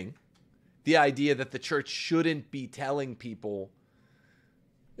keeping the idea that the church shouldn't be telling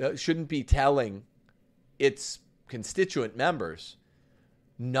its constituent members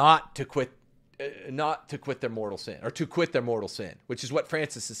not to quit their mortal sin, or to quit their mortal sin, which is what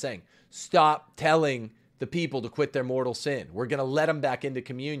Francis is saying. Stop telling the people to quit their mortal sin. We're going to let them back into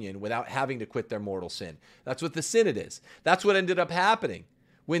communion without having to quit their mortal sin. That's what the synod is. That's what ended up happening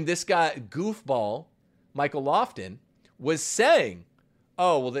when this guy, goofball, Michael Lofton, was saying,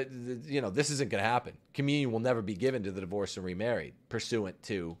 oh, well, this isn't going to happen. Communion will never be given to the divorced and remarried pursuant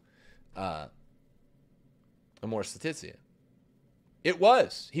to Amoris Laetitia. It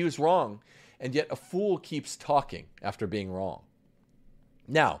was. He was wrong. And yet a fool keeps talking after being wrong.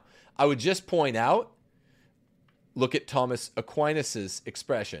 Now, I would just point out, look at Thomas Aquinas'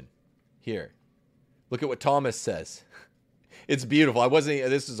 expression here. Look at what Thomas says. It's beautiful.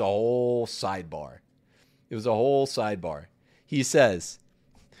 This is a whole sidebar. It was a whole sidebar. He says,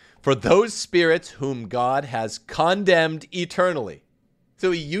 for those spirits whom God has condemned eternally. So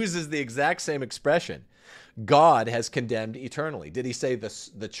he uses the exact same expression. God has condemned eternally. Did he say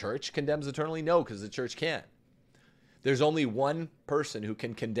the church condemns eternally? No, because the church can't. There's only one person who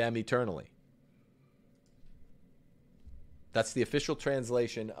can condemn eternally. That's the official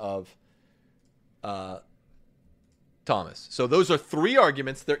translation of Thomas. So those are three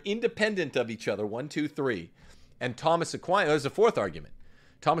arguments. They're independent of each other. 1, 2, 3. And Thomas Aquinas, there's a fourth argument.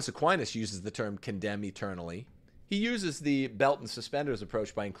 Thomas Aquinas uses the term condemn eternally. He uses the belt and suspenders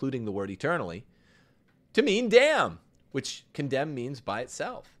approach by including the word eternally to mean damn, which condemn means by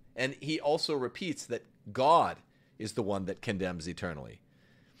itself. And he also repeats that God is the one that condemns eternally.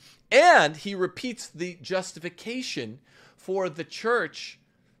 And he repeats the justification for the church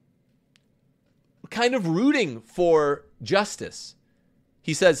kind of rooting for justice.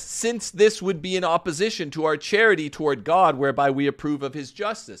 He says, since this would be in opposition to our charity toward God, whereby we approve of his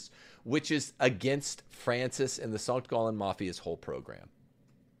justice, which is against Francis and the St. Gallen Mafia's whole program.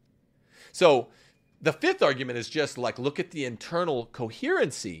 So the fifth argument is just like, look at the internal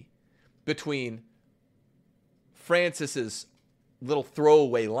coherency between Francis's little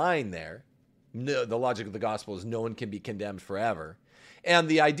throwaway line there. No, the logic of the gospel is no one can be condemned forever. And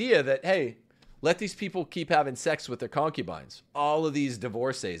the idea that, hey, let these people keep having sex with their concubines. All of these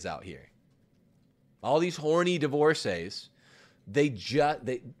divorcees out here. All these horny divorcees, they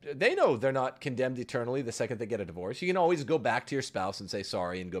know they're not condemned eternally the second they get a divorce. You can always go back to your spouse and say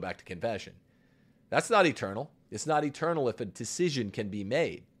sorry and go back to confession. That's not eternal. It's not eternal if a decision can be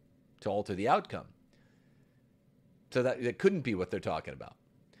made to alter the outcome. So that couldn't be what they're talking about.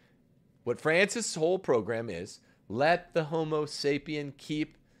 What Francis' whole program is, let the Homo sapien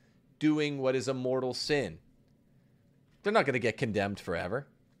keep doing what is a mortal sin. They're not going to get condemned forever.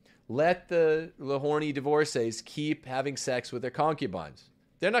 Let the horny divorcees keep having sex with their concubines.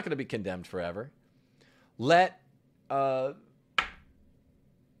 They're not going to be condemned forever. Let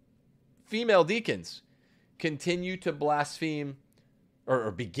female deacons continue to blaspheme or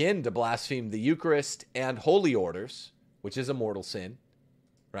begin to blaspheme the Eucharist and holy orders, which is a mortal sin,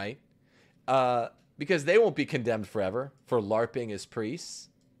 right? Because they won't be condemned forever for LARPing as priests,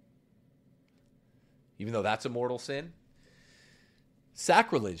 even though that's a mortal sin.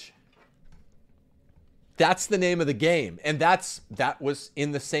 Sacrilege. That's the name of the game. And that was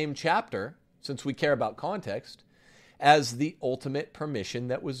in the same chapter, since we care about context, as the ultimate permission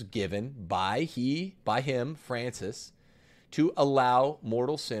that was given by him, Francis, to allow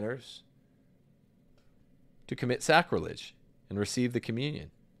mortal sinners to commit sacrilege and receive the communion.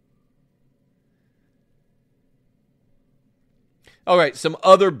 All right, some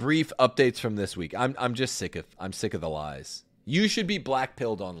other brief updates from this week. I'm sick of the lies. You should be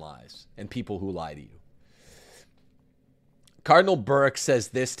black-pilled on lies and people who lie to you. Cardinal Burke says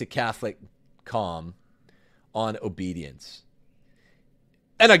this to Catholic.com on obedience.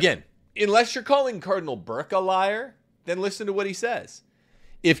 And again, unless you're calling Cardinal Burke a liar, then listen to what he says.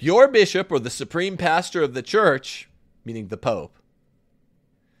 If your bishop or the supreme pastor of the church, meaning the Pope,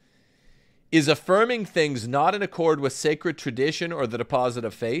 is affirming things not in accord with sacred tradition or the deposit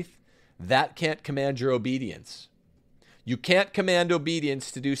of faith, that can't command your obedience. You can't command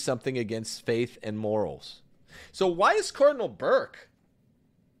obedience to do something against faith and morals. So why is Cardinal Burke,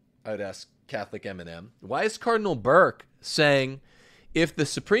 I'd ask Catholic M&M, why is Cardinal Burke saying if the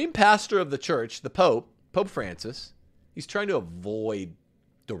supreme pastor of the church, the Pope Francis, he's trying to avoid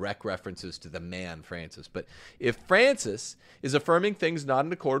direct references to the man Francis, but if Francis is affirming things not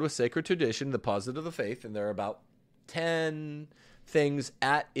in accord with sacred tradition, the deposit of the faith, and there are about 10 things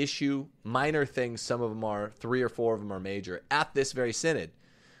at issue, minor things, some of them are, 3 or 4 of them are major, at this very synod,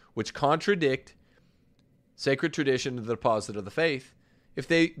 which contradict sacred tradition and the deposit of the faith,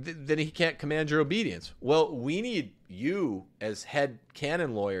 then he can't command your obedience. Well, we need you as head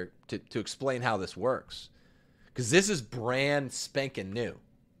canon lawyer to explain how this works, because this is brand spanking new.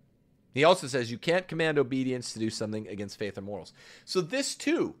 He also says you can't command obedience to do something against faith or morals. So this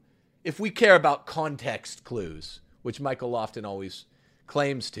too, if we care about context clues, which Michael Lofton always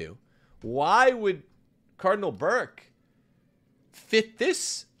claims to, why would Cardinal Burke fit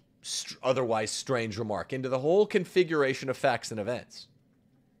this otherwise strange remark into the whole configuration of facts and events?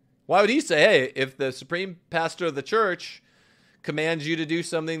 Why would he say, hey, if the supreme pastor of the church commands you to do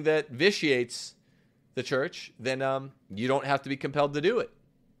something that vitiates the church, then you don't have to be compelled to do it?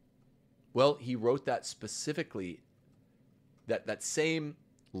 Well, he wrote that specifically, that same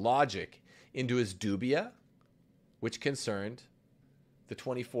logic into his dubia, which concerned the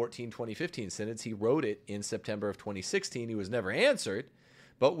 2014-2015 synods. He wrote it in September of 2016. He was never answered,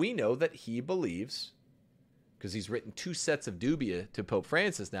 but we know that he believes, because he's written 2 sets of dubia to Pope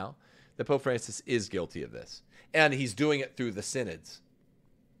Francis now, that Pope Francis is guilty of this. And he's doing it through the synods.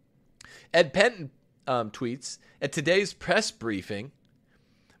 Ed Penton tweets, at today's press briefing,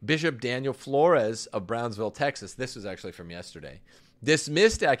 Bishop Daniel Flores of Brownsville, Texas, this was actually from yesterday,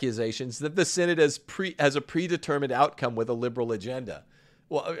 dismissed accusations that the synod has a predetermined outcome with a liberal agenda.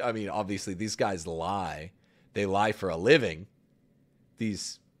 Well, I mean, obviously, these guys lie. They lie for a living.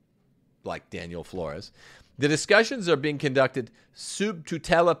 These, like Daniel Flores. The discussions are being conducted sub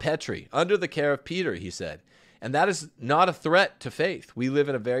tutela Petri, under the care of Peter, he said. And that is not a threat to faith. We live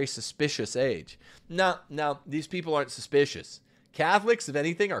in a very suspicious age. Now, these people aren't suspicious. Catholics, if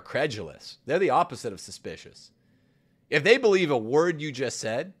anything, are credulous. They're the opposite of suspicious. If they believe a word you just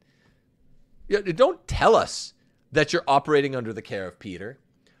said, don't tell us that you're operating under the care of Peter.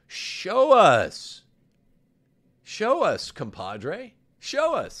 Show us. Show us, compadre.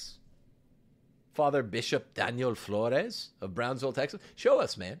 Show us. Father Bishop Daniel Flores of Brownsville, Texas. Show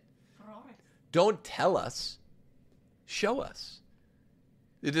us, man. Don't tell us. Show us.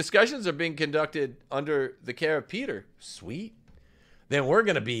 The discussions are being conducted under the care of Peter. Sweet. Then we're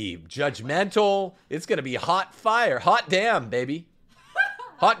going to be judgmental. It's going to be hot fire. Hot damn, baby.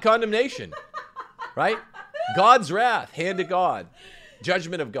 Hot condemnation. Right? God's wrath. Hand to God.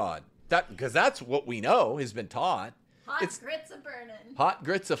 Judgment of God. Because that's what we know has been taught. Hot grits a burning. Hot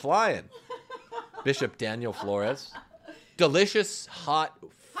grits a flying. Bishop Daniel Flores. Delicious, hot,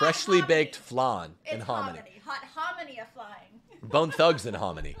 freshly baked flan in hominy. Hot hominy a flying. Bone thugs in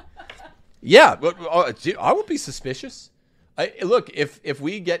hominy. Yeah, I won't be suspicious. Look, if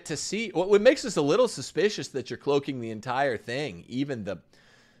we get to see, what makes us a little suspicious that you're cloaking the entire thing, even the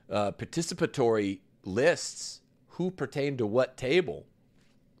participatory lists, who pertain to what table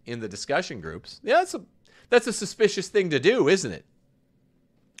in the discussion groups. Yeah, that's a suspicious thing to do, isn't it?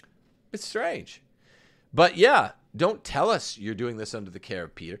 It's strange. But yeah, don't tell us you're doing this under the care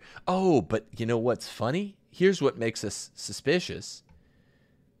of Peter. Oh, but you know what's funny? Here's what makes us suspicious.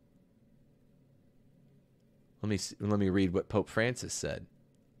 Let me read what Pope Francis said.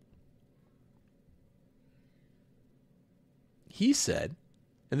 He said,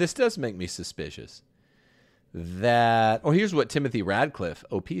 and this does make me suspicious, that, here's what Timothy Radcliffe,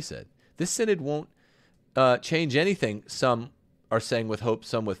 OP, said. This synod won't change anything, some are saying with hope,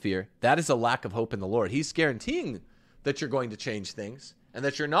 some with fear. That is a lack of hope in the Lord. He's guaranteeing that you're going to change things and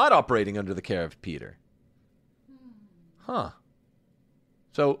that you're not operating under the care of Peter. Huh.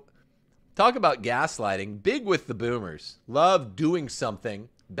 So, talk about gaslighting. Big with the boomers. Love doing something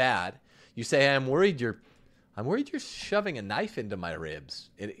bad. You say, hey, I'm worried you're shoving a knife into my ribs.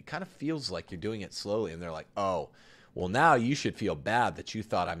 It kind of feels like you're doing it slowly. And they're like, oh, well, now you should feel bad that you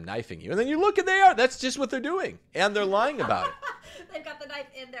thought I'm knifing you. And then you look and they are. That's just what they're doing. And they're lying about it. They've got the knife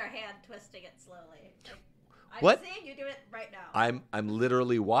in their hand, twisting it slowly. I'm seeing you do it right now. I'm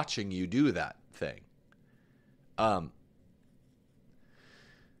literally watching you do that thing.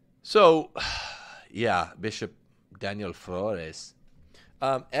 So, yeah, Bishop Daniel Flores.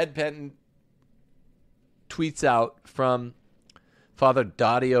 Ed Penton tweets out from Father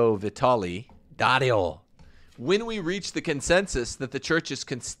Dario Vitali. Dario. When we reach the consensus that the church is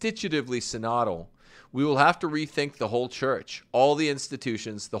constitutively synodal, we will have to rethink the whole church, all the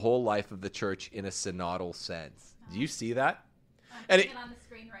institutions, the whole life of the church in a synodal sense. Do you see that? I'm seeing it on the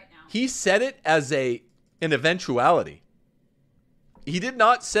screen right now. He said it as an eventuality. He did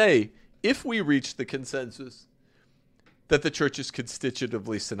not say, if we reach the consensus that the church is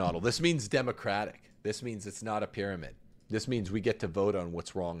constitutively synodal. This means democratic. This means it's not a pyramid. This means we get to vote on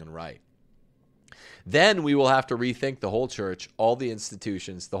what's wrong and right. Then we will have to rethink the whole church, all the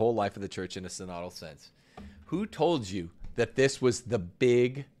institutions, the whole life of the church in a synodal sense. Who told you that this was the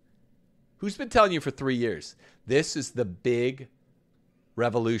big... Who's been telling you for 3 years? This is the big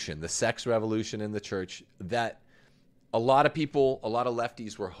revolution, the sex revolution in the church that a lot of people, a lot of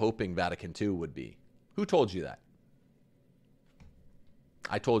lefties were hoping Vatican II would be. Who told you that?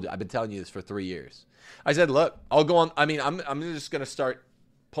 I told you. I've been telling you this for 3 years. I said, look, I'll go on. I mean, I'm just going to start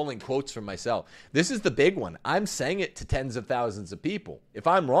pulling quotes from myself. This is the big one. I'm saying it to tens of thousands of people. If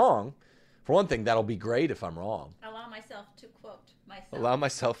I'm wrong, for one thing, that'll be great if I'm wrong. Allow myself to quote myself. Allow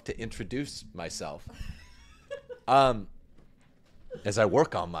myself to introduce myself. As I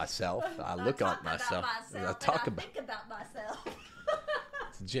work on myself, I look at myself. I talk about. Think about myself.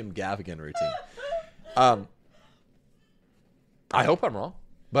 It's a Jim Gaffigan routine. I hope I'm wrong,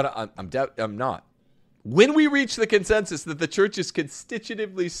 but I'm not. When we reach the consensus that the church is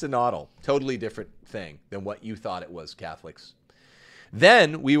constitutively synodal, totally different thing than what you thought it was, Catholics,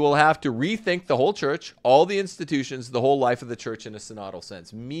 then we will have to rethink the whole church, all the institutions, the whole life of the church in a synodal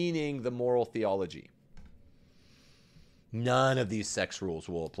sense, meaning the moral theology. None of these sex rules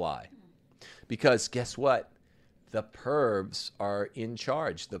will apply. Because guess what? The pervs are in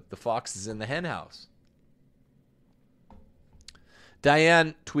charge. The fox is in the hen house.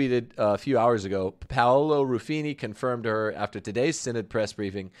 Diane tweeted a few hours ago, Paolo Ruffini confirmed to her after today's Synod press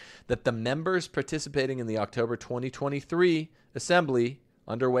briefing that the members participating in the October 2023 assembly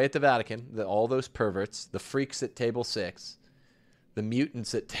underway at the Vatican, all those perverts, the freaks at table 6, the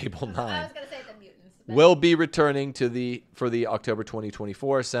mutants at table 9, I was going to say the mutants. will be returning for the October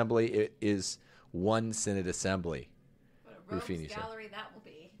 2024 assembly. It is one Synod assembly. What a rogues gallery that will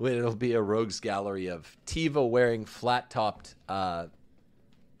be. It'll be a rogues gallery of Tiva wearing flat-topped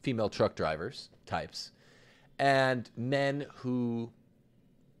female truck drivers types and men who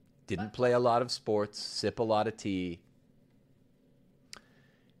didn't play a lot of sports, sip a lot of tea,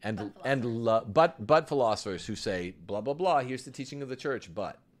 but philosophers who say blah blah blah. Here's the teaching of the church,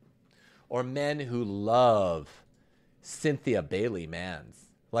 but or men who love Cynthia Bailey Mans.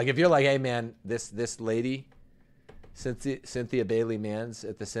 Like if you're like, hey man, this lady. Cynthia Bailey Mans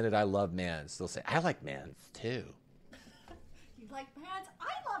at the Synod, I love Mans. They'll say, I like Mans too. You like Mans?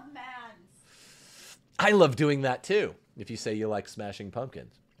 I love Mans. I love doing that too, if you say you like Smashing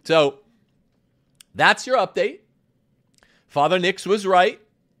Pumpkins. So that's your update. Father Nix was right.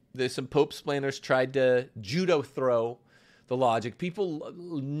 There's some Pope-splainers tried to judo throw the logic. People,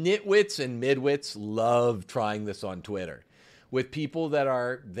 nitwits and midwits, love trying this on Twitter with people that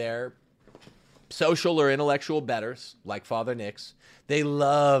are there. Social or intellectual betters, like Father Nix, they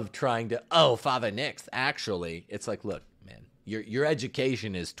love trying to, Father Nix, actually. It's like, look, man, your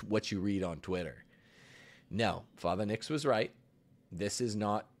education is what you read on Twitter. No, Father Nix was right. This is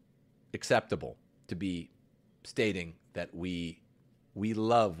not acceptable to be stating that we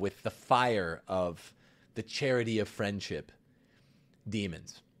love with the fire of the charity of friendship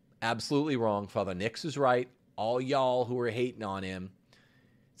demons. Absolutely wrong. Father Nix is right. All y'all who are hating on him,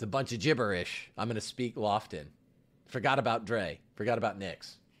 it's a bunch of gibberish. I'm going to speak Lofton. Forgot about Dre. Forgot about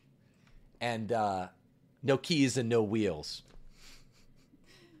Nix. And no keys and no wheels.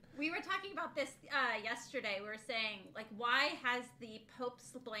 We were talking about this yesterday. We were saying, like, why has the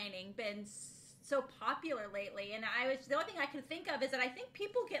Pope-splaining been so popular lately? And the only thing I can think of is that I think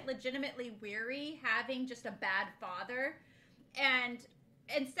people get legitimately weary having just a bad father. And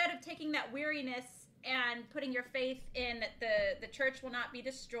instead of taking that weariness and putting your faith in that the church will not be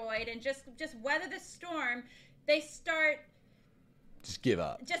destroyed and just weather the storm, they start just give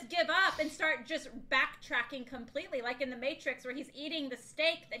up and start just backtracking completely, like in the Matrix where he's eating the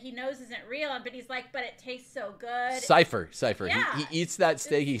steak that he knows isn't real, but he's like, but it tastes so good. Cypher. Yeah. He eats that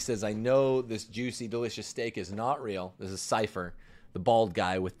steak. He says, I know this juicy delicious steak is not real. This is Cypher, the bald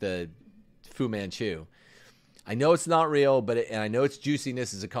guy with the Fu Manchu. I know it's not real, and I know its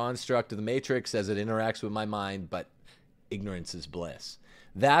juiciness is a construct of the Matrix as it interacts with my mind, but ignorance is bliss.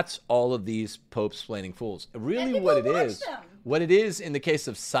 That's all of these Pope-splaining fools. Really what it is in the case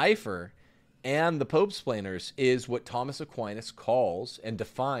of Cypher and the Pope-splainers is what Thomas Aquinas calls and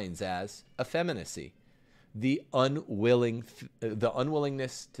defines as effeminacy, the unwillingness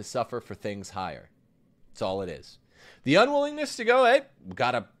to suffer for things higher. That's all it is. The unwillingness to go, hey,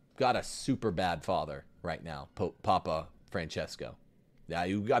 got a super bad father right now, Papa Francesco. Yeah,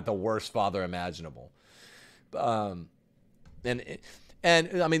 you got the worst father imaginable. And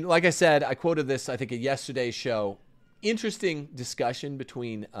I mean, like I said, I quoted this, I think, at yesterday's show. Interesting discussion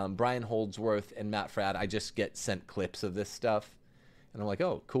between Brian Holdsworth and Matt Fradd. I just get sent clips of this stuff. And I'm like,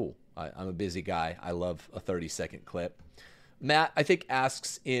 oh, cool. I'm a busy guy. I love a 30-second clip. Matt, I think,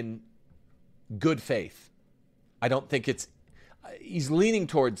 asks in good faith. I don't think he's leaning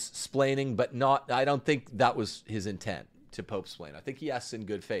towards splaining, but not. I don't think that was his intent to Pope-splain. I think he asks in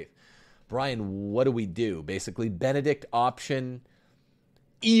good faith. Brian, what do we do? Basically, Benedict option,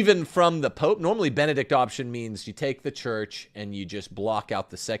 even from the Pope. Normally, Benedict option means you take the church and you just block out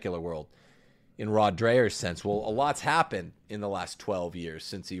the secular world. In Rod Dreher's sense, well, a lot's happened in the last 12 years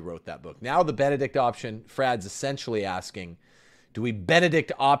since he wrote that book. Now the Benedict option, Fradd's essentially asking, do we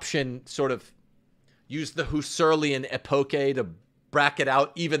Benedict option sort of use the Husserlian epoche to bracket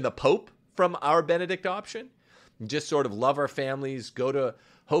out even the Pope from our Benedict option? And just sort of love our families, go to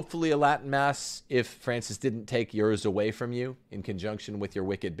hopefully a Latin Mass if Francis didn't take yours away from you in conjunction with your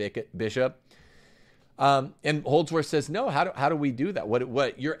wicked bishop. And Holdsworth says, no, how do we do that?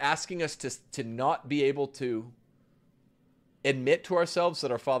 What you're asking us to not be able to admit to ourselves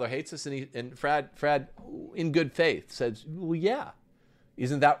that our Father hates us? And Fradd, in good faith, says, well, yeah.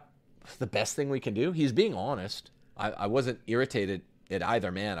 Isn't that the best thing we can do? He's being honest. I wasn't irritated at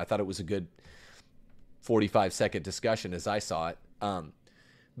either man. I thought it was a good 45-second discussion as I saw it.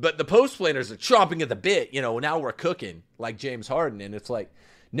 But the Pope-splainers are chomping at the bit. Now we're cooking like James Harden. And it's like,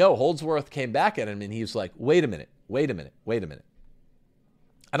 no, Holdsworth came back at him and he was like, wait a minute.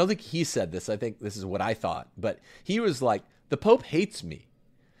 I don't think he said this. I think this is what I thought. But he was like, The Pope hates me.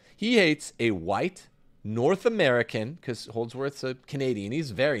 He hates a white North American, because Holdsworth's a Canadian. He's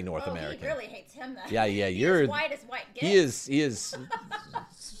very North American. He really hates him, then. Yeah, He's white as white gets. He is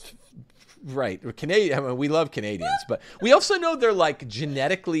right. Canadian. I mean, we love Canadians, but we also know they're like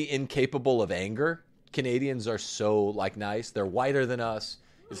genetically incapable of anger. Canadians are so like nice. They're whiter than us.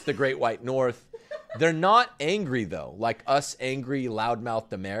 It's the Great White North. They're not angry though, like us angry,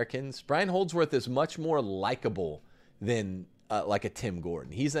 loudmouthed Americans. Brian Holdsworth is much more likable than like a Tim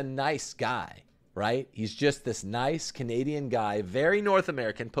Gordon. He's a nice guy, right? He's just this nice Canadian guy, very North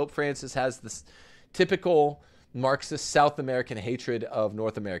American. Pope Francis has this typical Marxist South American hatred of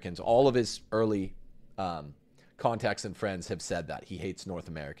North Americans. All of his early contacts and friends have said that. He hates North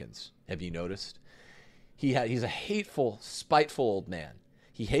Americans. Have you noticed? He's a hateful, spiteful old man.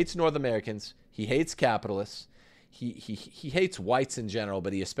 He hates North Americans. He hates capitalists. He hates whites in general,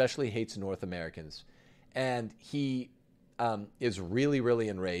 but he especially hates North Americans. And he is really, really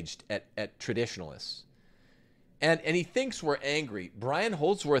enraged at traditionalists. And he thinks we're angry. Brian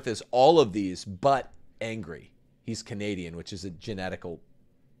Holdsworth is all of these, but angry. He's Canadian, which is a genetical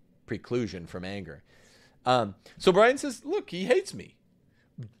preclusion from anger. So Brian says, look, he hates me.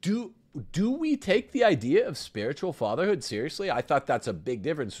 Do we take the idea of spiritual fatherhood seriously? I thought that's a big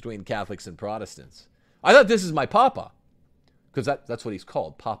difference between Catholics and Protestants. I thought this is my papa, because that's what he's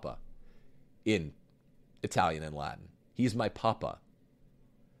called, papa, in Italian and Latin. He's my papa.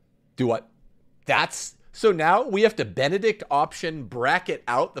 So now we have to Benedict option bracket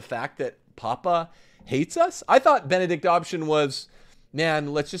out the fact that papa hates us? I thought Benedict option was,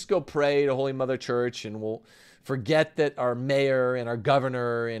 man, let's just go pray to Holy Mother Church and we'll forget that our mayor and our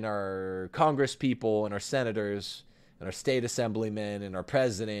governor and our Congress people and our senators and our state assemblymen and our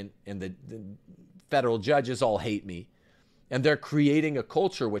president and the federal judges all hate me. And they're creating a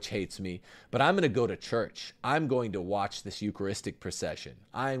culture which hates me. But I'm going to go to church. I'm going to watch this Eucharistic procession.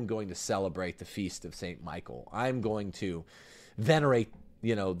 I'm going to celebrate the feast of St. Michael. I'm going to venerate,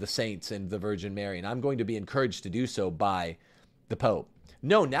 the saints and the Virgin Mary. And I'm going to be encouraged to do so by the Pope.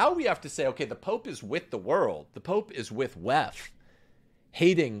 No, now we have to say, okay, the Pope is with the world. The Pope is with WEF,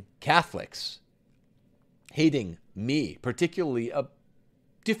 hating Catholics, hating me, particularly a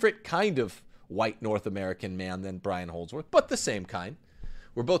different kind of white North American man than Brian Holdsworth, but the same kind.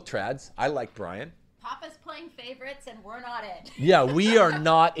 We're both trads. I like Brian. Papa's playing favorites and we're not in. Yeah, we are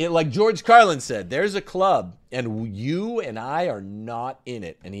not in. Like George Carlin said, there's a club and you and I are not in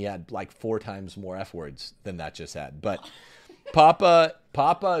it. And he had like 4 times more F words than that just had. But Papa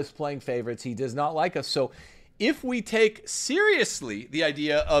is playing favorites. He does not like us. So if we take seriously the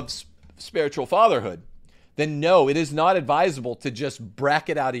idea of spiritual fatherhood, then no, it is not advisable to just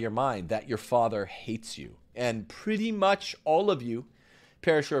bracket out of your mind that your father hates you. And pretty much all of you,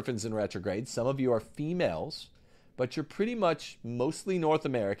 parish orphans and retrogrades, some of you are females, but you're pretty much mostly North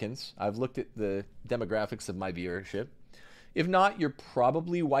Americans. I've looked at the demographics of my viewership. If not, you're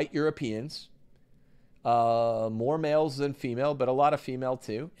probably white Europeans, more males than female, but a lot of female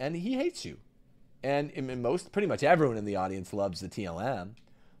too. And he hates you. And pretty much everyone in the audience loves the TLM.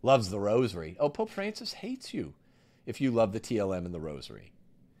 Loves the rosary. Oh, Pope Francis hates you if you love the TLM and the rosary.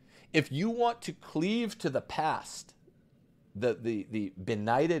 If you want to cleave to the past, the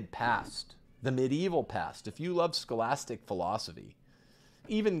benighted past, the medieval past, if you love scholastic philosophy,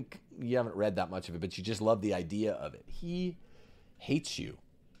 even you haven't read that much of it, but you just love the idea of it, he hates you.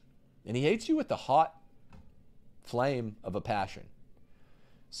 And he hates you with the hot flame of a passion.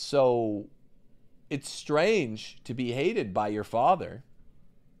 So it's strange to be hated by your father.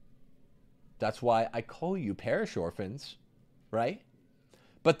 That's why I call you parish orphans, right?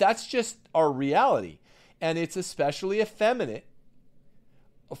 But that's just our reality. And it's especially effeminate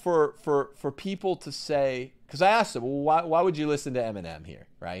for people to say, because I asked him, well, why would you listen to Eminem here,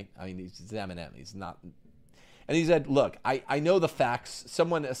 right? I mean, he's Eminem. He's not. And he said, look, I know the facts.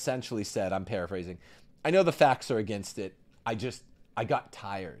 Someone essentially said, I'm paraphrasing, I know the facts are against it. I got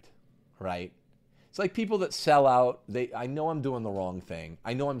tired, right? It's like people that sell out. I know I'm doing the wrong thing.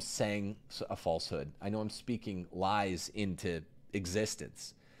 I know I'm saying a falsehood. I know I'm speaking lies into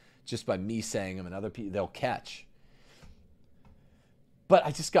existence just by me saying them, and other people, they'll catch. But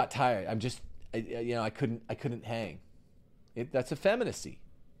I just got tired. I couldn't hang. That's effeminacy,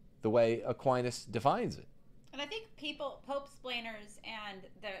 the way Aquinas defines it. And I think Pope-splainers and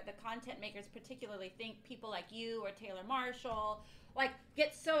the content makers particularly think people like you or Taylor Marshall like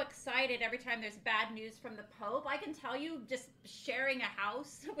get so excited every time there's bad news from the Pope. I can tell you, just sharing a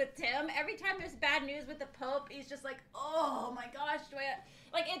house with Tim, every time there's bad news with the Pope, he's just like, oh my gosh,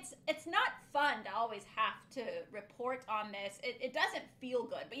 it's not fun to always have to report on this. It doesn't feel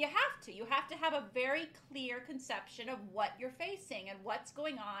good, but you have to have a very clear conception of what you're facing and what's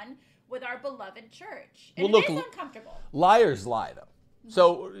going on with our beloved church. And it is uncomfortable. Liars lie, though.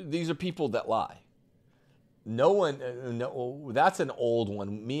 So these are people that lie. That's an old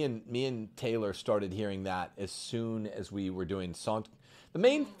one. Me and Taylor started hearing that as soon as we were doing Sankt. The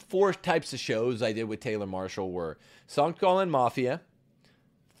main 4 types of shows I did with Taylor Marshall were Sankt Gallen Mafia,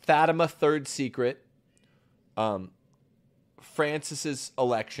 Fatima Third Secret, Francis's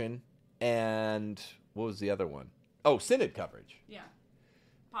election, and what was the other one? Oh, Synod coverage. Yeah.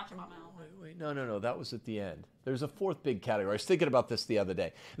 Wait, no, that was at the end. There's a 4th big category. I was thinking about this the other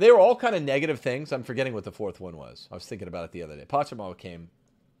day. They were all kind of negative things. I'm forgetting what the 4th one was. I was thinking about it the other day. Pachamama came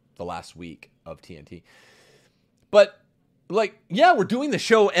the last week of TNT. But, we're doing the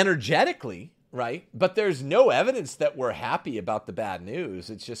show energetically, right? But there's no evidence that we're happy about the bad news.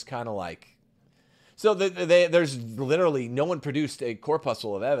 It's just kind of like... So there's literally no one produced a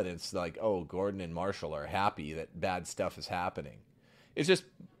corpuscle of evidence like, oh, Gordon and Marshall are happy that bad stuff is happening. It's just,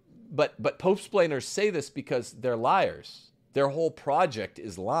 but Pope-splainers say this because they're liars. Their whole project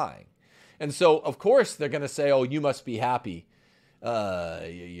is lying. And so, of course, they're going to say, oh, you must be happy.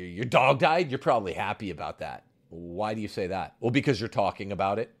 Your dog died? You're probably happy about that. Why do you say that? Well, because you're talking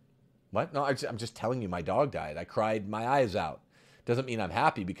about it. What? No, I'm just telling you my dog died. I cried my eyes out. Doesn't mean I'm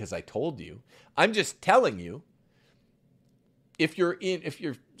happy because I told you. I'm just telling you, if you're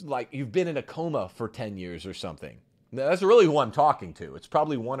like, you've been in a coma for 10 years or something, that's really who I'm talking to. It's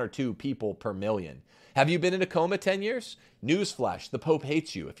probably 1 or 2 people per million. Have you been in a coma 10 years? Newsflash, the Pope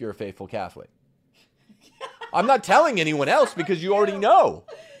hates you if you're a faithful Catholic. I'm not telling anyone else because you already know.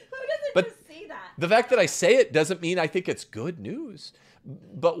 Who doesn't just see that? The fact that I say it doesn't mean I think it's good news.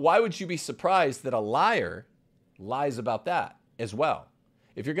 But why would you be surprised that a liar lies about that as well?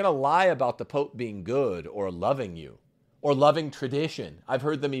 If you're going to lie about the Pope being good or loving you or loving tradition, I've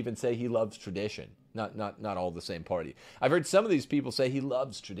heard them even say he loves tradition. Not all the same party. I've heard some of these people say he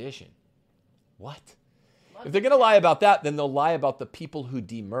loves tradition. What? If they're going to lie about that, then they'll lie about the people who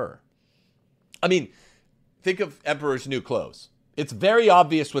demur. I mean, think of Emperor's New Clothes. It's very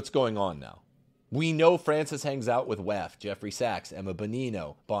obvious what's going on now. We know Francis hangs out with WEF, Jeffrey Sachs, Emma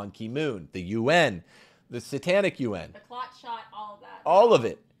Bonino, Ban Ki-moon, the UN, the satanic UN. The clot shot, all of that. All of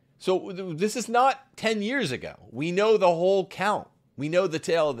it. So this is not 10 years ago. We know the whole count. We know the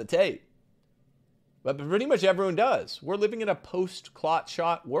tale of the tape. But pretty much everyone does. We're living in a post-clot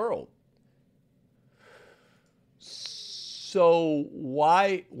shot world. So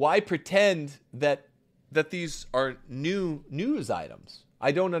why pretend that these are new news items?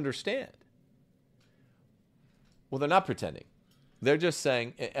 I don't understand. Well, they're not pretending. They're just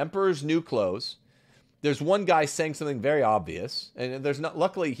saying, Emperor's New Clothes. There's one guy saying something very obvious, and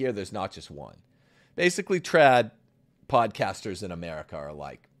luckily here, there's not just one. Basically, trad podcasters in America are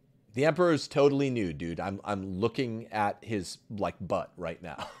like, the Emperor's totally nude, dude. I'm looking at his butt right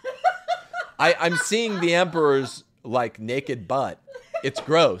now. I'm seeing the Emperor's naked butt. It's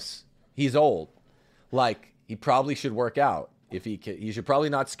gross. He's old. He probably should work out. He should probably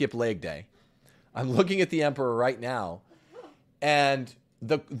not skip leg day. I'm looking at the Emperor right now, and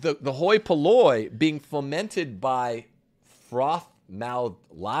the hoi polloi being fomented by froth-mouthed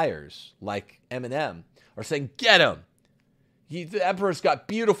liars like Eminem are saying, get him. The Emperor's got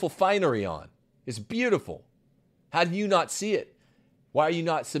beautiful finery on. It's beautiful. How do you not see it? Why are you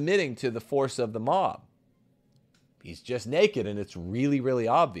not submitting to the force of the mob? He's just naked, and it's really, really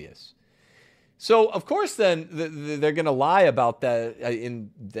obvious. So, of course, then, they're going to lie about that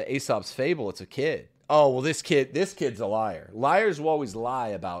in the Aesop's fable. It's a kid. Oh, well, this kid's a liar. Liars will always lie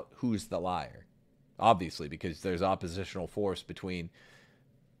about who's the liar, obviously, because there's oppositional force between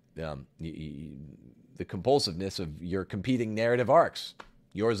the compulsiveness of your competing narrative arcs,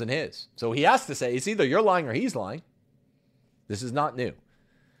 yours and his. So he has to say, it's either you're lying or he's lying. This is not new.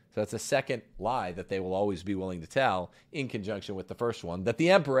 So that's a second lie that they will always be willing to tell in conjunction with the first one that the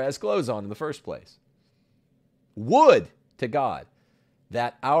Emperor has clothes on in the first place. Would to God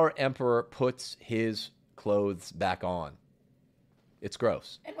that our Emperor puts his clothes back on. It's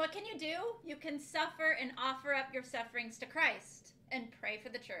gross. And what can you do? You can suffer and offer up your sufferings to Christ and pray for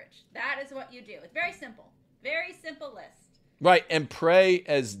the church. That is what you do. It's very simple. Very simple list. Right, and pray,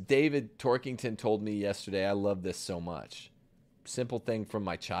 as David Torkington told me yesterday. I love this so much. Simple thing from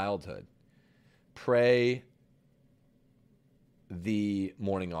my childhood. Pray the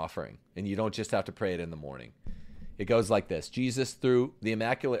morning offering, and you don't just have to pray it in the morning. It goes like this. Jesus, through the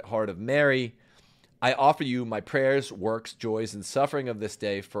Immaculate Heart of Mary, I offer you my prayers, works, joys, and suffering of this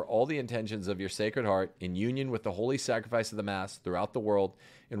day for all the intentions of your Sacred Heart in union with the holy sacrifice of the Mass throughout the world,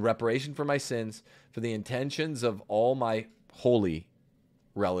 in reparation for my sins, for the intentions of all my holy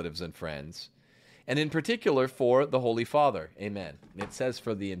relatives and friends, and in particular for the Holy Father. Amen. It says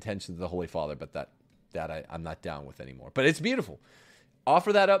for the intentions of the Holy Father, but that I'm not down with anymore. But it's beautiful.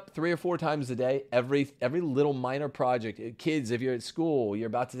 Offer that up 3 or 4 times a day. Every little minor project. Kids, if you're at school, you're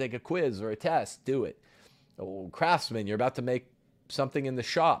about to take a quiz or a test, do it. Craftsmen, you're about to make something in the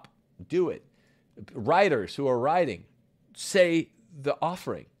shop, do it. Writers who are writing, say the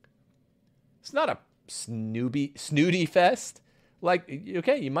offering. It's not a snooty fest. Like,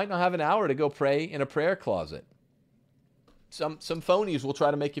 okay, you might not have an hour to go pray in a prayer closet. Some phonies will try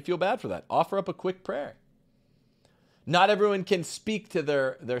to make you feel bad for that. Offer up a quick prayer. Not everyone can speak to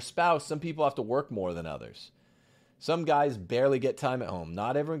their spouse. Some people have to work more than others. Some guys barely get time at home.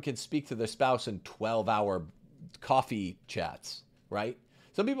 Not everyone can speak to their spouse in 12-hour coffee chats, right?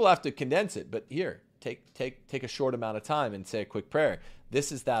 Some people have to condense it, but here, take a short amount of time and say a quick prayer.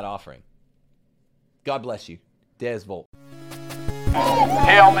 This is that offering. God bless you. Des Volt.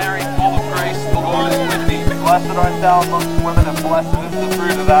 Hail Mary, full of grace, the Lord is with thee. Blessed art thou amongst women, and blessed is the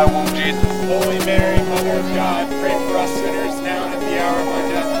fruit of thy womb, Jesus. Holy Mary, Mother of God, pray for us sinners now and at the hour of our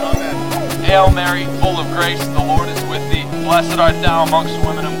death. Amen. Hail Mary, full of grace, the Lord is with thee. Blessed art thou amongst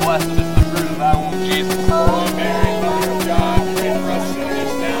women, and blessed is the fruit of thy womb, Jesus. Holy Mary, Mother of God, pray for us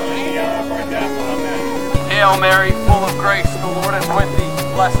sinners now and at the hour of our death. Amen. Hail Mary, full of grace, the Lord is with thee.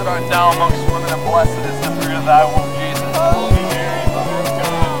 Blessed art thou amongst women, and blessed is the fruit of thy womb, Jesus. Holy Mary, Mother of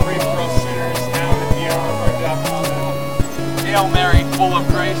God, pray for us sinners now and at the hour of our death. Amen. Hail Mary, full of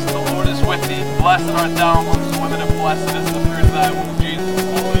grace, the Lord is with thee. Blessed art thou amongst women, and blessed is the fruit of thy womb, Jesus.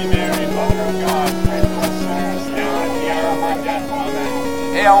 Holy Mary, Mother of God, pray for us sinners now and at the hour of our death.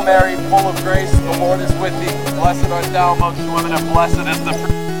 Amen. Hail Mary, full of grace, the Lord is with thee. Blessed art thou amongst women, and blessed is the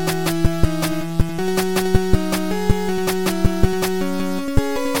fruit